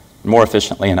 more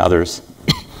efficiently in others,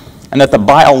 and that the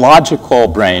biological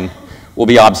brain will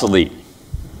be obsolete.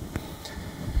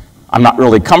 I'm not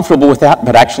really comfortable with that,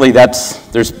 but actually there's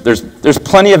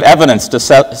plenty of evidence to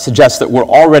suggest that we're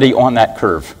already on that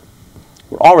curve.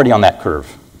 We're already on that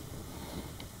curve.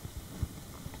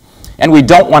 And we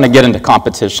don't want to get into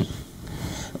competition.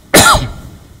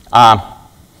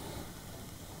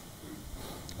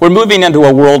 We're moving into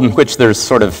a world in which there's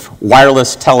sort of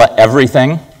wireless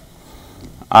tele-everything.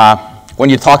 When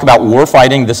you talk about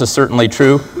warfighting, this is certainly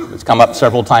true. It's come up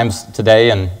several times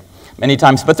today and many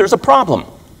times, but there's a problem.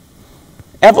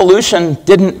 Evolution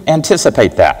didn't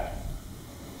anticipate that.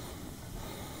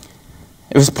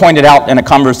 It was pointed out in a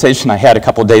conversation I had a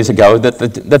couple days ago that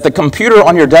the computer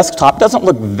on your desktop doesn't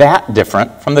look that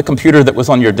different from the computer that was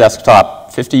on your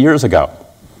desktop 50 years ago.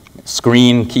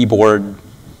 Screen, keyboard,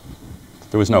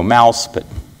 there was no mouse, but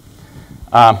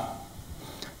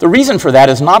the reason for that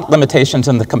is not limitations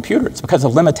in the computer, it's because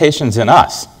of limitations in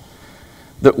us.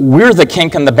 That we're the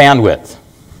kink in the bandwidth.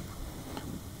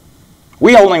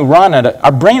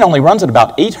 Our brain only runs at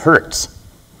about 8 hertz.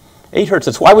 8 hertz,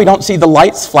 it's why we don't see the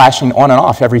lights flashing on and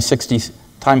off every 60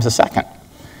 times a second.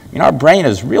 I mean, our brain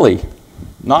is really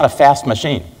not a fast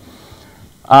machine.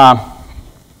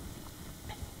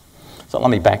 So let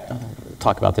me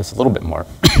talk about this a little bit more.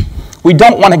 We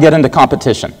don't want to get into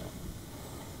competition.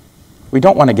 We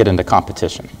don't want to get into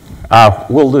competition.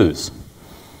 We'll lose.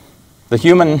 The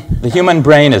human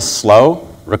brain is slow,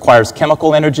 requires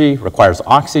chemical energy, requires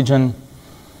oxygen,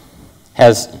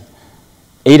 has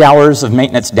 8 hours of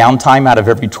maintenance downtime out of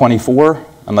every 24,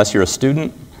 unless you're a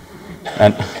student.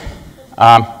 And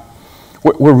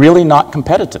we're really not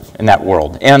competitive in that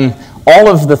world. And all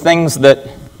of the things that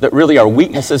really are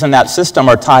weaknesses in that system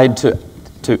are tied to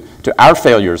our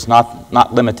failures,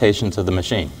 not limitations of the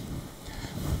machine.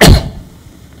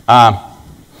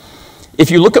 If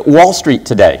you look at Wall Street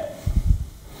today,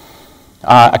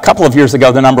 a couple of years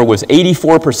ago, the number was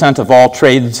 84% of all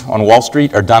trades on Wall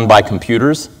Street are done by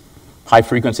computers,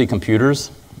 high-frequency computers.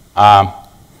 That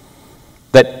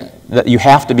you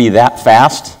have to be that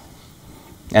fast.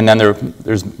 And then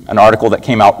there's an article that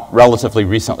came out relatively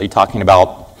recently talking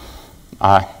about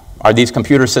are these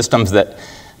computer systems that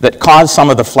cause some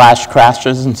of the flash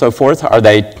crashes and so forth, are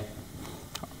they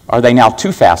now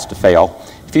too fast to fail?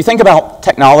 If you think about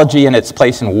technology and its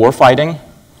place in warfighting,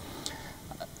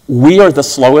 we are the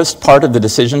slowest part of the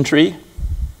decision tree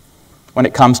when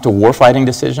it comes to warfighting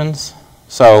decisions.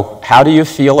 So how do you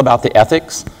feel about the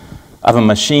ethics of a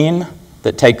machine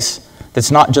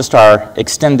that's not just our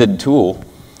extended tool,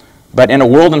 but in a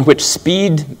world in which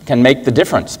speed can make the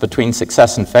difference between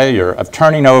success and failure of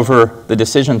turning over the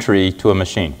decision tree to a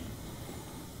machine?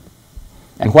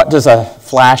 And what does a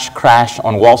flash crash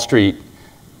on Wall Street,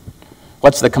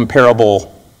 what's the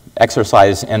comparable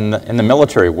exercise in the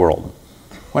military world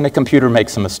when a computer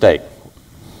makes a mistake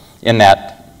in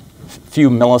that few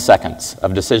milliseconds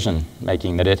of decision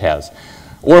making that it has?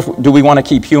 Or do we want to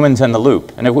keep humans in the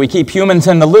loop? And if we keep humans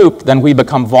in the loop, then we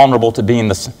become vulnerable to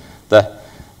being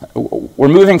we're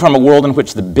moving from a world in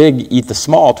which the big eat the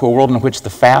small to a world in which the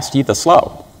fast eat the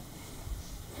slow.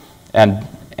 And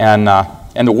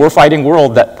the warfighting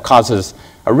world, that causes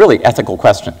a really ethical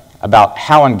question about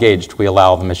how engaged we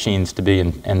allow the machines to be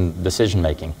in decision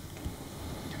making.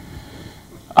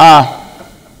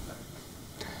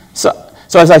 So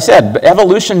as I said,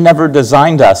 evolution never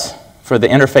designed us for the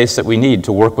interface that we need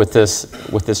to work with this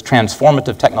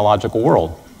transformative technological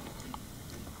world.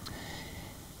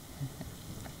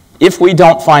 If we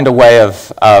don't find a way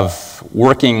of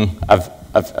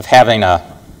having a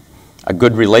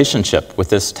good relationship with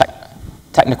this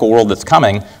technical world that's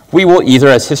coming, we will either,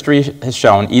 as history has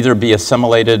shown, either be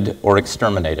assimilated or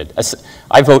exterminated.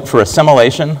 I vote for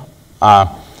assimilation.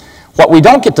 What we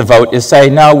don't get to vote is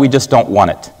say, no, we just don't want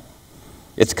it.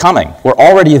 It's coming. We're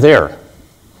already there.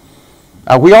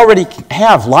 We already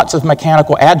have lots of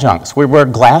mechanical adjuncts. We wear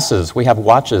glasses, we have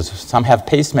watches, some have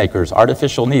pacemakers,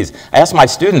 artificial knees. I asked my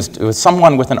students, with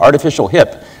someone with an artificial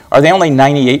hip, are they only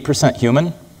 98%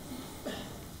 human?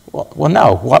 Well,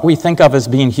 no. What we think of as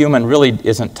being human really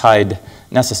isn't tied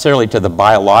necessarily to the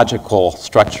biological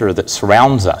structure that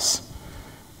surrounds us.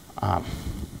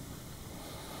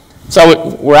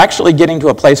 So we're actually getting to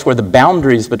a place where the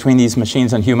boundaries between these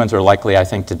machines and humans are likely, I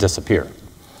think, to disappear.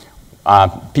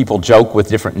 People joke with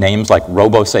different names like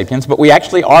Robo-sapiens, but we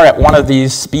actually are at one of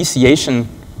these speciation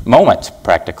moments,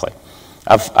 practically.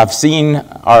 I've seen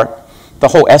the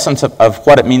whole essence of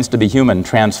what it means to be human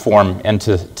transform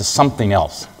into something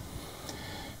else.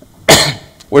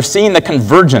 We're seeing the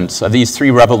convergence of these three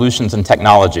revolutions in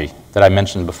technology that I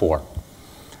mentioned before.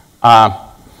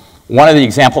 One of the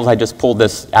examples, I just pulled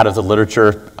this out of the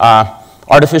literature,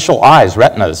 artificial eyes,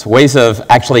 retinas, ways of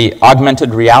actually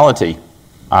augmented reality.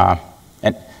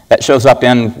 And that shows up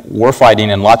in warfighting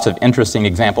and lots of interesting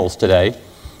examples today.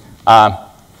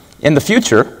 In the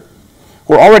future,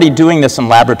 we're already doing this in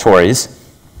laboratories,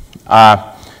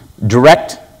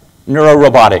 direct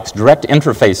neurorobotics, direct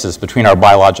interfaces between our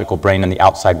biological brain and the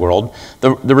outside world.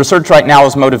 The research right now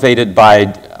is motivated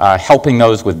by helping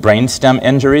those with brainstem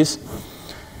injuries.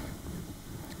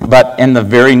 But in the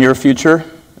very near future,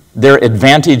 their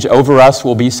advantage over us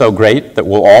will be so great that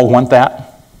we'll all want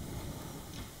that.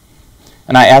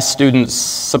 And I ask students,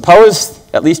 suppose,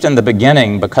 at least in the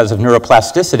beginning, because of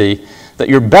neuroplasticity, that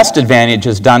your best advantage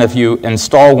is done if you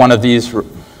install one of these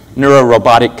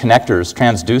neurorobotic connectors,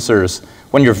 transducers,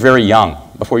 when you're very young,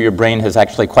 before your brain has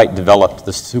actually quite developed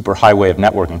the super highway of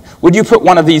networking. Would you put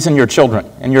one of these in your children,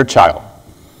 in your child?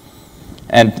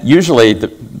 And usually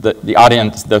the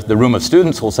audience, the room of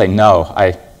students will say, no,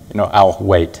 I'll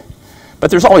wait.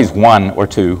 But there's always one or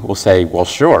two who will say, well,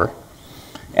 sure.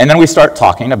 And then we start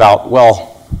talking about,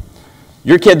 well,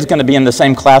 your kid's going to be in the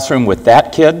same classroom with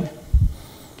that kid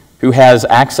who has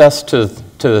access to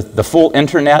the full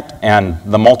internet, and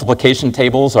the multiplication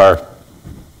tables are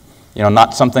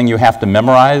not something you have to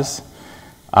memorize.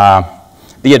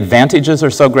 The advantages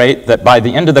are so great that by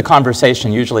the end of the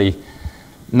conversation, usually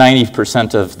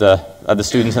 90% of the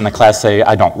students in the class say,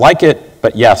 I don't like it,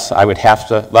 but yes, I would have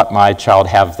to let my child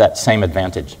have that same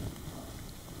advantage.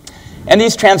 And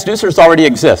these transducers already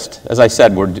exist. As I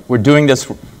said, we're doing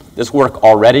this work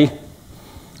already.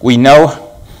 We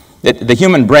know that the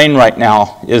human brain right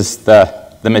now is the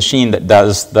machine that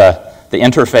does the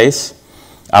interface.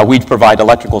 We provide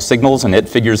electrical signals, and it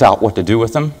figures out what to do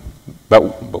with them.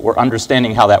 But we're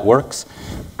understanding how that works.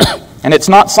 And it's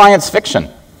not science fiction.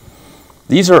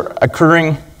 These are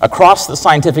occurring across the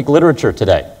scientific literature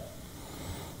today.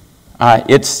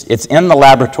 It's in the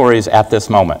laboratories at this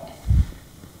moment.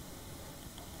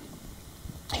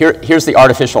 Here's the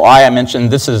artificial eye I mentioned.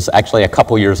 This is actually a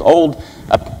couple years old.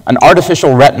 An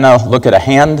artificial retina, look at a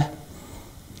hand.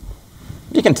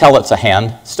 You can tell it's a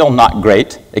hand, still not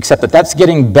great, except that that's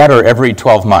getting better every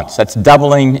 12 months. That's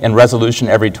doubling in resolution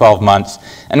every 12 months.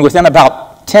 And within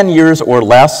about 10 years or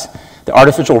less, the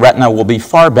artificial retina will be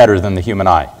far better than the human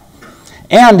eye.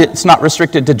 And it's not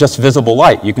restricted to just visible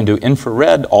light. You can do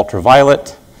infrared,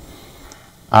 ultraviolet.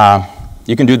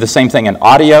 You can do the same thing in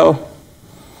audio.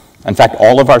 In fact,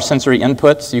 all of our sensory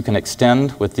inputs you can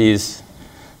extend with these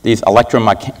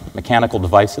electromechanical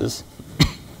devices.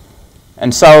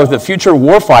 And so the future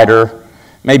warfighter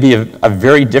may be a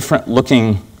very different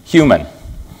looking human,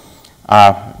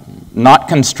 not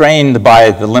constrained by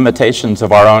the limitations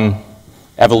of our own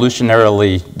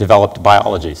evolutionarily developed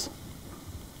biologies.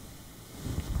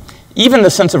 Even the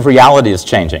sense of reality is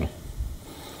changing,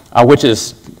 which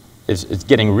is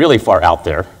getting really far out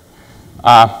there.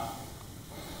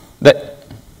 That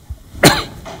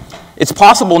it's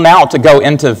possible now to go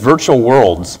into virtual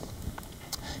worlds.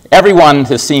 Everyone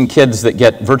has seen kids that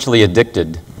get virtually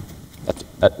addicted.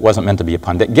 That wasn't meant to be a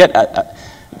pun. That get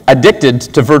addicted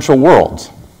to virtual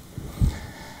worlds.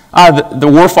 The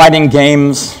warfighting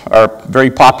games are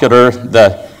very popular,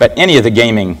 but any of the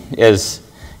gaming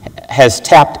has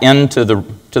tapped into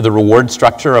the reward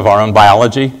structure of our own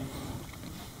biology.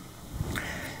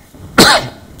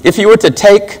 If you were to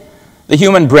take the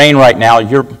human brain right now,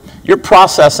 you're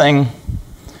processing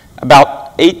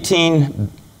about 10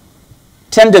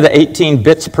 to the 18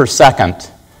 bits per second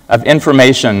of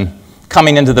information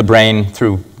coming into the brain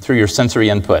through your sensory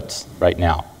inputs right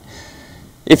now.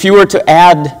 If you were to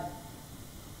add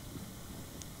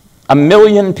 1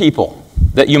 million people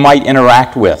that you might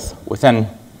interact with within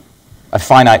a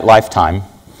finite lifetime,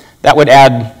 that would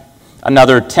add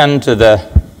another 10 to the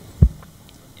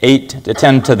 8 to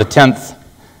 10 to the 10th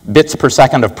bits per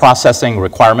second of processing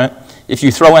requirement. If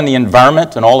you throw in the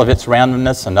environment and all of its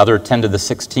randomness, another 10 to the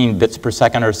 16 bits per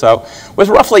second or so, with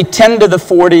roughly 10 to the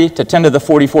 40 to 10 to the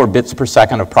 44 bits per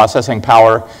second of processing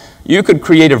power, you could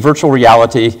create a virtual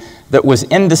reality that was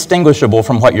indistinguishable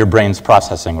from what your brain's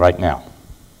processing right now.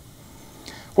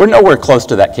 We're nowhere close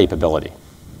to that capability.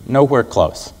 Nowhere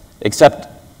close, except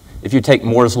if you take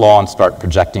Moore's law and start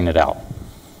projecting it out.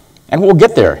 And we'll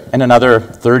get there in another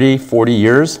 30, 40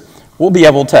 years. We'll be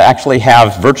able to actually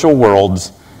have virtual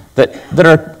worlds that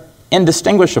are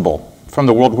indistinguishable from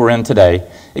the world we're in today,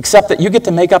 except that you get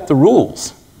to make up the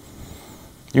rules.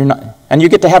 And you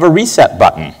get to have a reset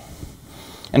button.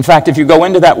 In fact, if you go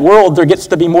into that world, there gets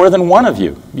to be more than one of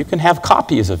you. You can have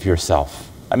copies of yourself.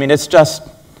 I mean, it's just,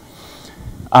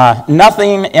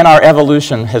 nothing in our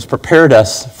evolution has prepared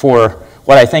us for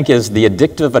what I think is the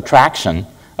addictive attraction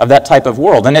of that type of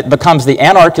world. And it becomes the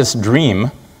anarchist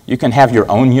dream. You can have your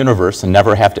own universe and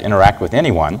never have to interact with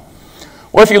anyone.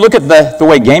 Or if you look at the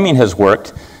way gaming has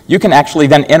worked, you can actually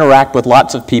then interact with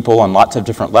lots of people on lots of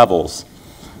different levels.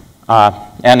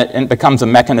 And it becomes a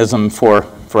mechanism for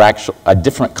a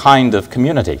different kind of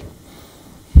community.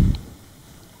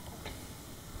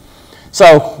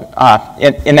 So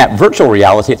in that virtual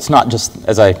reality, it's not just,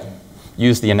 as I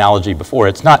used the analogy before,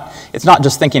 it's not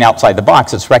just thinking outside the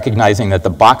box, it's recognizing that the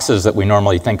boxes that we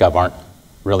normally think of aren't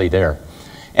really there.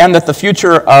 And that the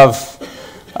future of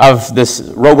this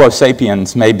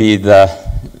Robo-sapiens may be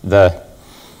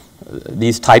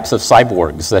these types of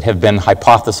cyborgs that have been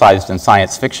hypothesized in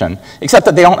science fiction, except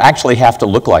that they don't actually have to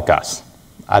look like us.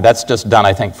 That's just done,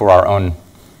 I think, for our own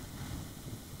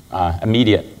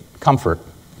immediate comfort.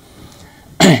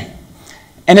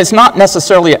 And it's not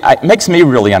necessarily, it makes me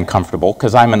really uncomfortable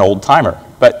because I'm an old timer,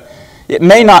 but it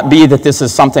may not be that this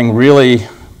is something really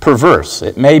perverse.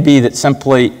 It may be that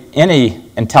simply any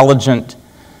intelligent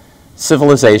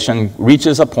civilization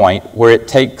reaches a point where it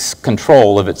takes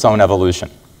control of its own evolution.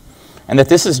 And that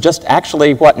this is just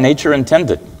actually what nature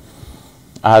intended.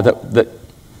 That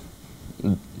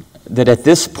at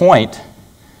this point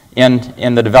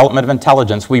in the development of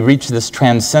intelligence, we reach this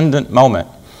transcendent moment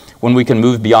when we can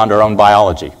move beyond our own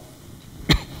biology.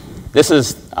 This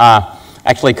is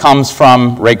actually comes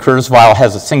from Ray Kurzweil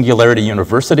has a Singularity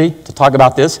University to talk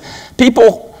about this.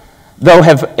 People, though,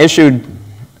 have issued,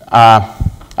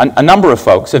 a number of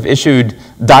folks have issued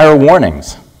dire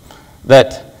warnings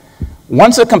that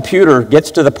once a computer gets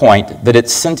to the point that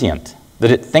it's sentient, that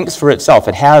it thinks for itself,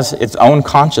 it has its own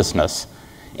consciousness,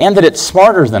 and that it's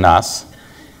smarter than us,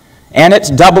 and it's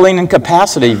doubling in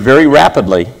capacity very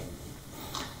rapidly,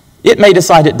 it may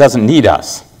decide it doesn't need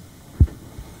us.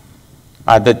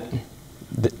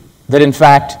 That in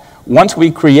fact, once we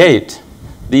create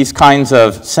these kinds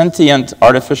of sentient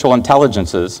artificial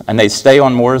intelligences, and they stay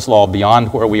on Moore's law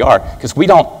beyond where we are, because we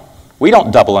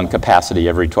don't double in capacity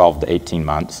every 12 to 18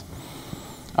 months,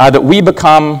 that we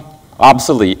become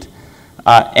obsolete,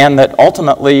 and that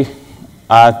ultimately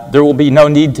there will be no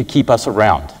need to keep us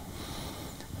around.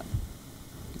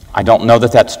 I don't know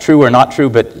that that's true or not true,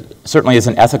 but certainly as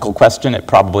an ethical question, it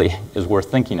probably is worth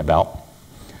thinking about.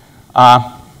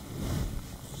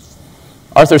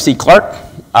 Arthur C. Clarke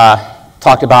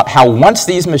talked about how once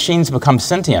these machines become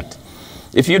sentient,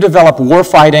 if you develop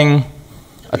warfighting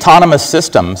autonomous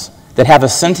systems that have a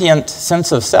sentient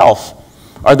sense of self,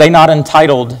 are they not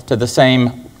entitled to the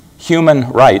same human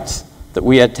rights that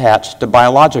we attach to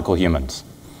biological humans?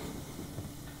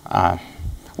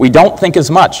 We don't think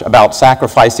as much about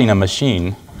sacrificing a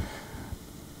machine,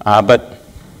 but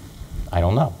I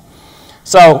don't know.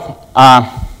 So,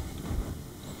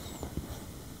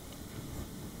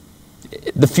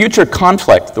 the future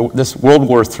conflict, this World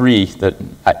War III that,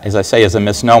 as I say, is a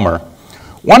misnomer,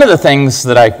 one of the things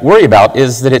that I worry about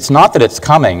is that it's not that it's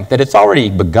coming, that it's already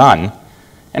begun,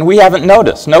 and we haven't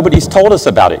noticed. Nobody's told us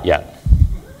about it yet.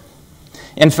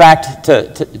 In fact,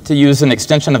 to use an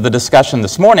extension of the discussion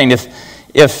this morning, if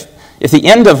the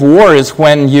end of war is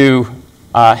when you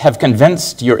have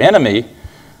convinced your enemy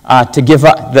to give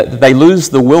up, that they lose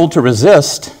the will to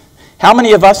resist, how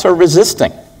many of us are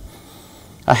resisting?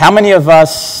 How many of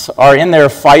us are in there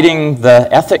fighting the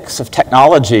ethics of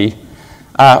technology,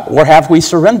 or have we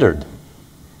surrendered?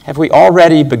 Have we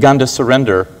already begun to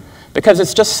surrender? Because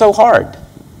it's just so hard. I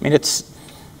mean,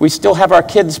 we still have our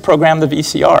kids program the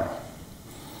VCR.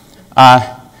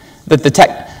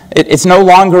 It's no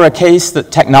longer a case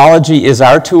that technology is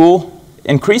our tool.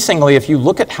 Increasingly, if you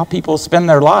look at how people spend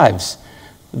their lives,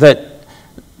 that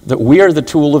we are the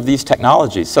tool of these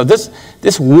technologies. So this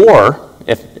war,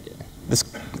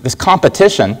 this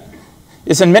competition,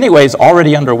 is in many ways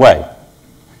already underway.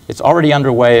 It's already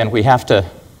underway, and we have to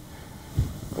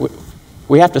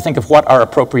think of what our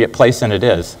appropriate place in it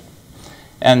is.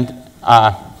 And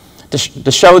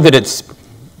to show that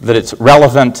it's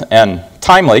relevant and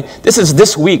timely, this is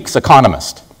this week's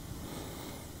Economist.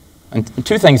 And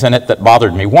two things in it that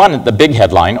bothered me. One, the big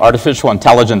headline, Artificial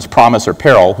Intelligence Promise or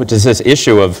Peril, which is this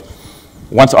issue of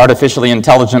once artificially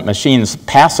intelligent machines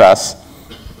pass us,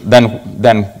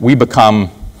 then we become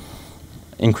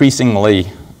increasingly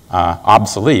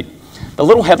obsolete. The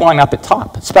little headline up at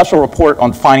top, Special Report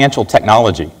on Financial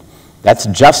Technology. That's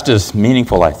just as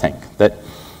meaningful, I think, that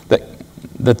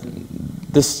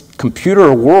this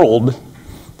computer world,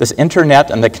 this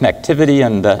internet and the connectivity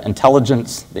and the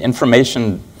intelligence, the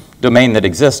information domain that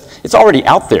exists, it's already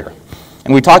out there.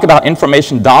 And we talk about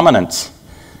information dominance.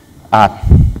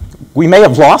 We may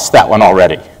have lost that one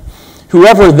already.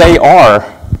 Whoever they are,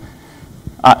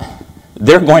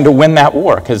 they're going to win that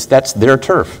war because that's their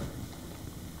turf.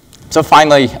 So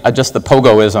finally, just the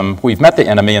pogoism. We've met the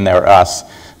enemy and they're us.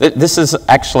 This is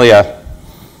actually a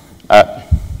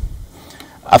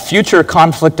future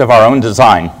conflict of our own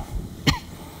design.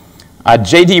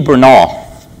 J.D. Bernal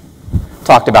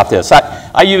talked about this.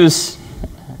 I use,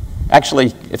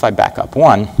 actually, if I back up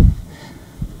one,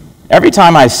 every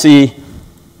time I see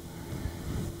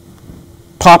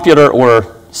popular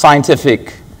or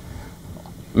scientific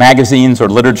magazines or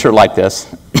literature like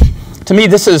this, to me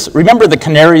this is, remember the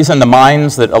canaries in the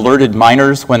mines that alerted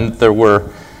miners when there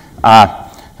were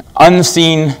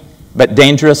unseen but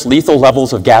dangerous, lethal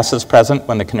levels of gases present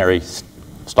when the canaries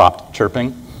stopped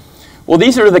chirping? Well,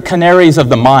 these are the canaries of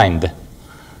the mind.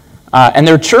 And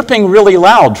they're chirping really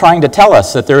loud, trying to tell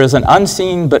us that there is an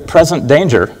unseen but present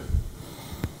danger.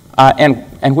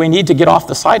 And we need to get off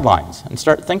the sidelines and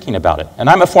start thinking about it. And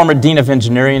I'm a former dean of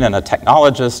engineering and a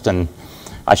technologist, and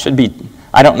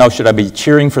I don't know, should I be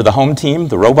cheering for the home team,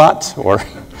 the robots, or...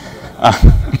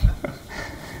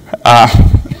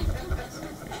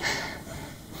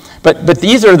 But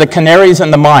these are the canaries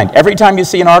in the mind. Every time you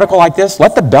see an article like this,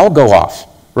 let the bell go off.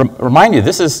 Remind you,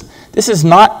 this is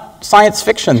not science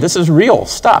fiction. This is real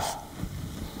stuff.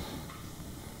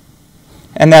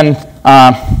 And then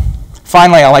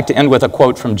finally, I like to end with a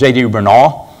quote from J.D.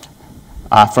 Bernal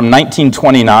from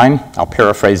 1929. I'll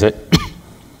paraphrase it.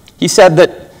 He said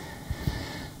that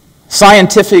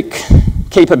scientific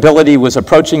capability was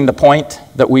approaching the point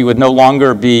that we would no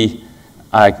longer be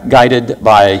guided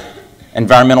by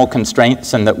environmental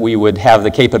constraints and that we would have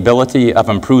the capability of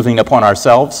improving upon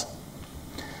ourselves,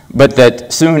 but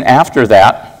that soon after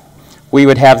that, we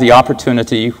would have the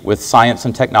opportunity with science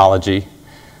and technology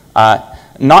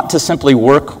not to simply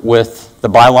work with the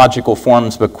biological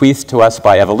forms bequeathed to us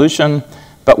by evolution,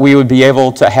 but we would be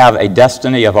able to have a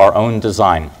destiny of our own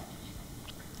design.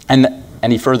 And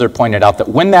he further pointed out that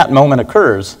when that moment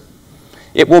occurs,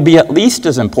 it will be at least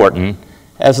as important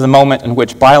as the moment in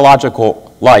which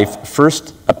biological life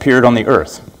first appeared on the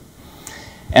earth.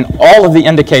 And all of the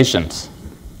indications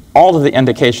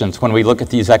when we look at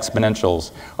these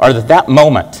exponentials are that that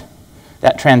moment,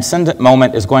 that transcendent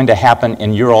moment, is going to happen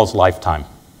in your all's lifetime.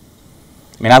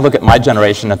 I mean, I look at my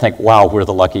generation and think, wow, we're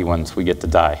the lucky ones, we get to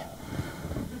die.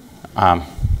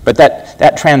 But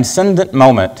that transcendent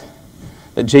moment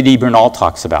that J.D. Bernal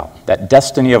talks about, that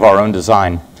destiny of our own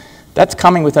design, that's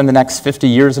coming within the next 50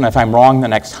 years, and if I'm wrong, the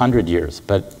next 100 years.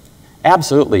 But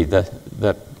absolutely,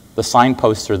 the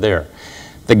signposts are there.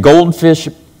 The goldfish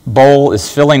bowl is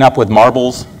filling up with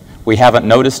marbles. We haven't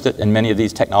noticed it in many of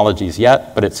these technologies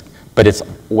yet, but it's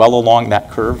well along that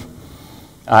curve.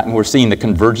 And we're seeing the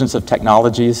convergence of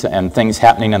technologies and things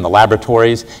happening in the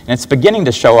laboratories, and it's beginning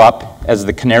to show up as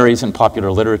the canaries in popular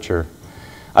literature.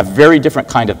 A very different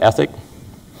kind of ethic.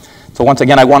 So once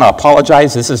again, I want to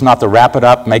apologize. This is not the wrap it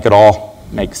up, make it all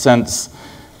make sense,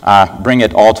 bring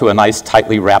it all to a nice,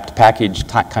 tightly wrapped package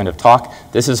kind of talk.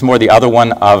 This is more the other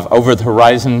one of over the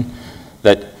horizon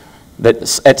that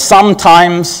at some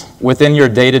times within your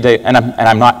day-to-day, and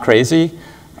I'm not crazy,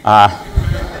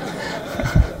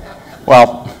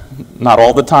 well, not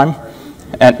all the time,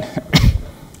 but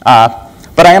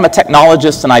I am a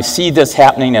technologist and I see this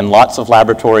happening in lots of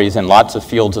laboratories in lots of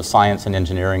fields of science and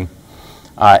engineering.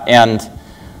 And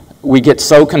we get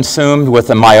so consumed with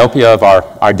the myopia of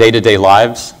our day-to-day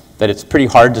lives that it's pretty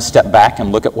hard to step back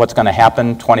and look at what's going to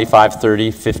happen 25,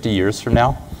 30, 50 years from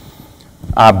now.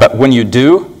 But when you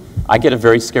do, I get a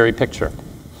very scary picture.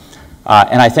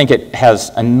 And I think it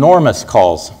has enormous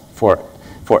calls for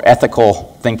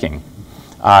ethical thinking,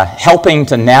 helping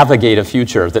to navigate a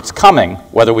future that's coming,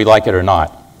 whether we like it or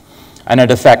not. And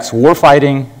it affects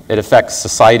warfighting, it affects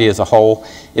society as a whole.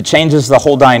 It changes the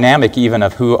whole dynamic even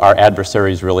of who our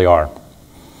adversaries really are.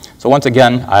 So once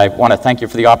again, I want to thank you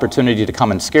for the opportunity to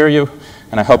come and scare you,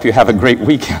 and I hope you have a great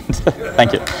weekend.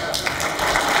 Thank you.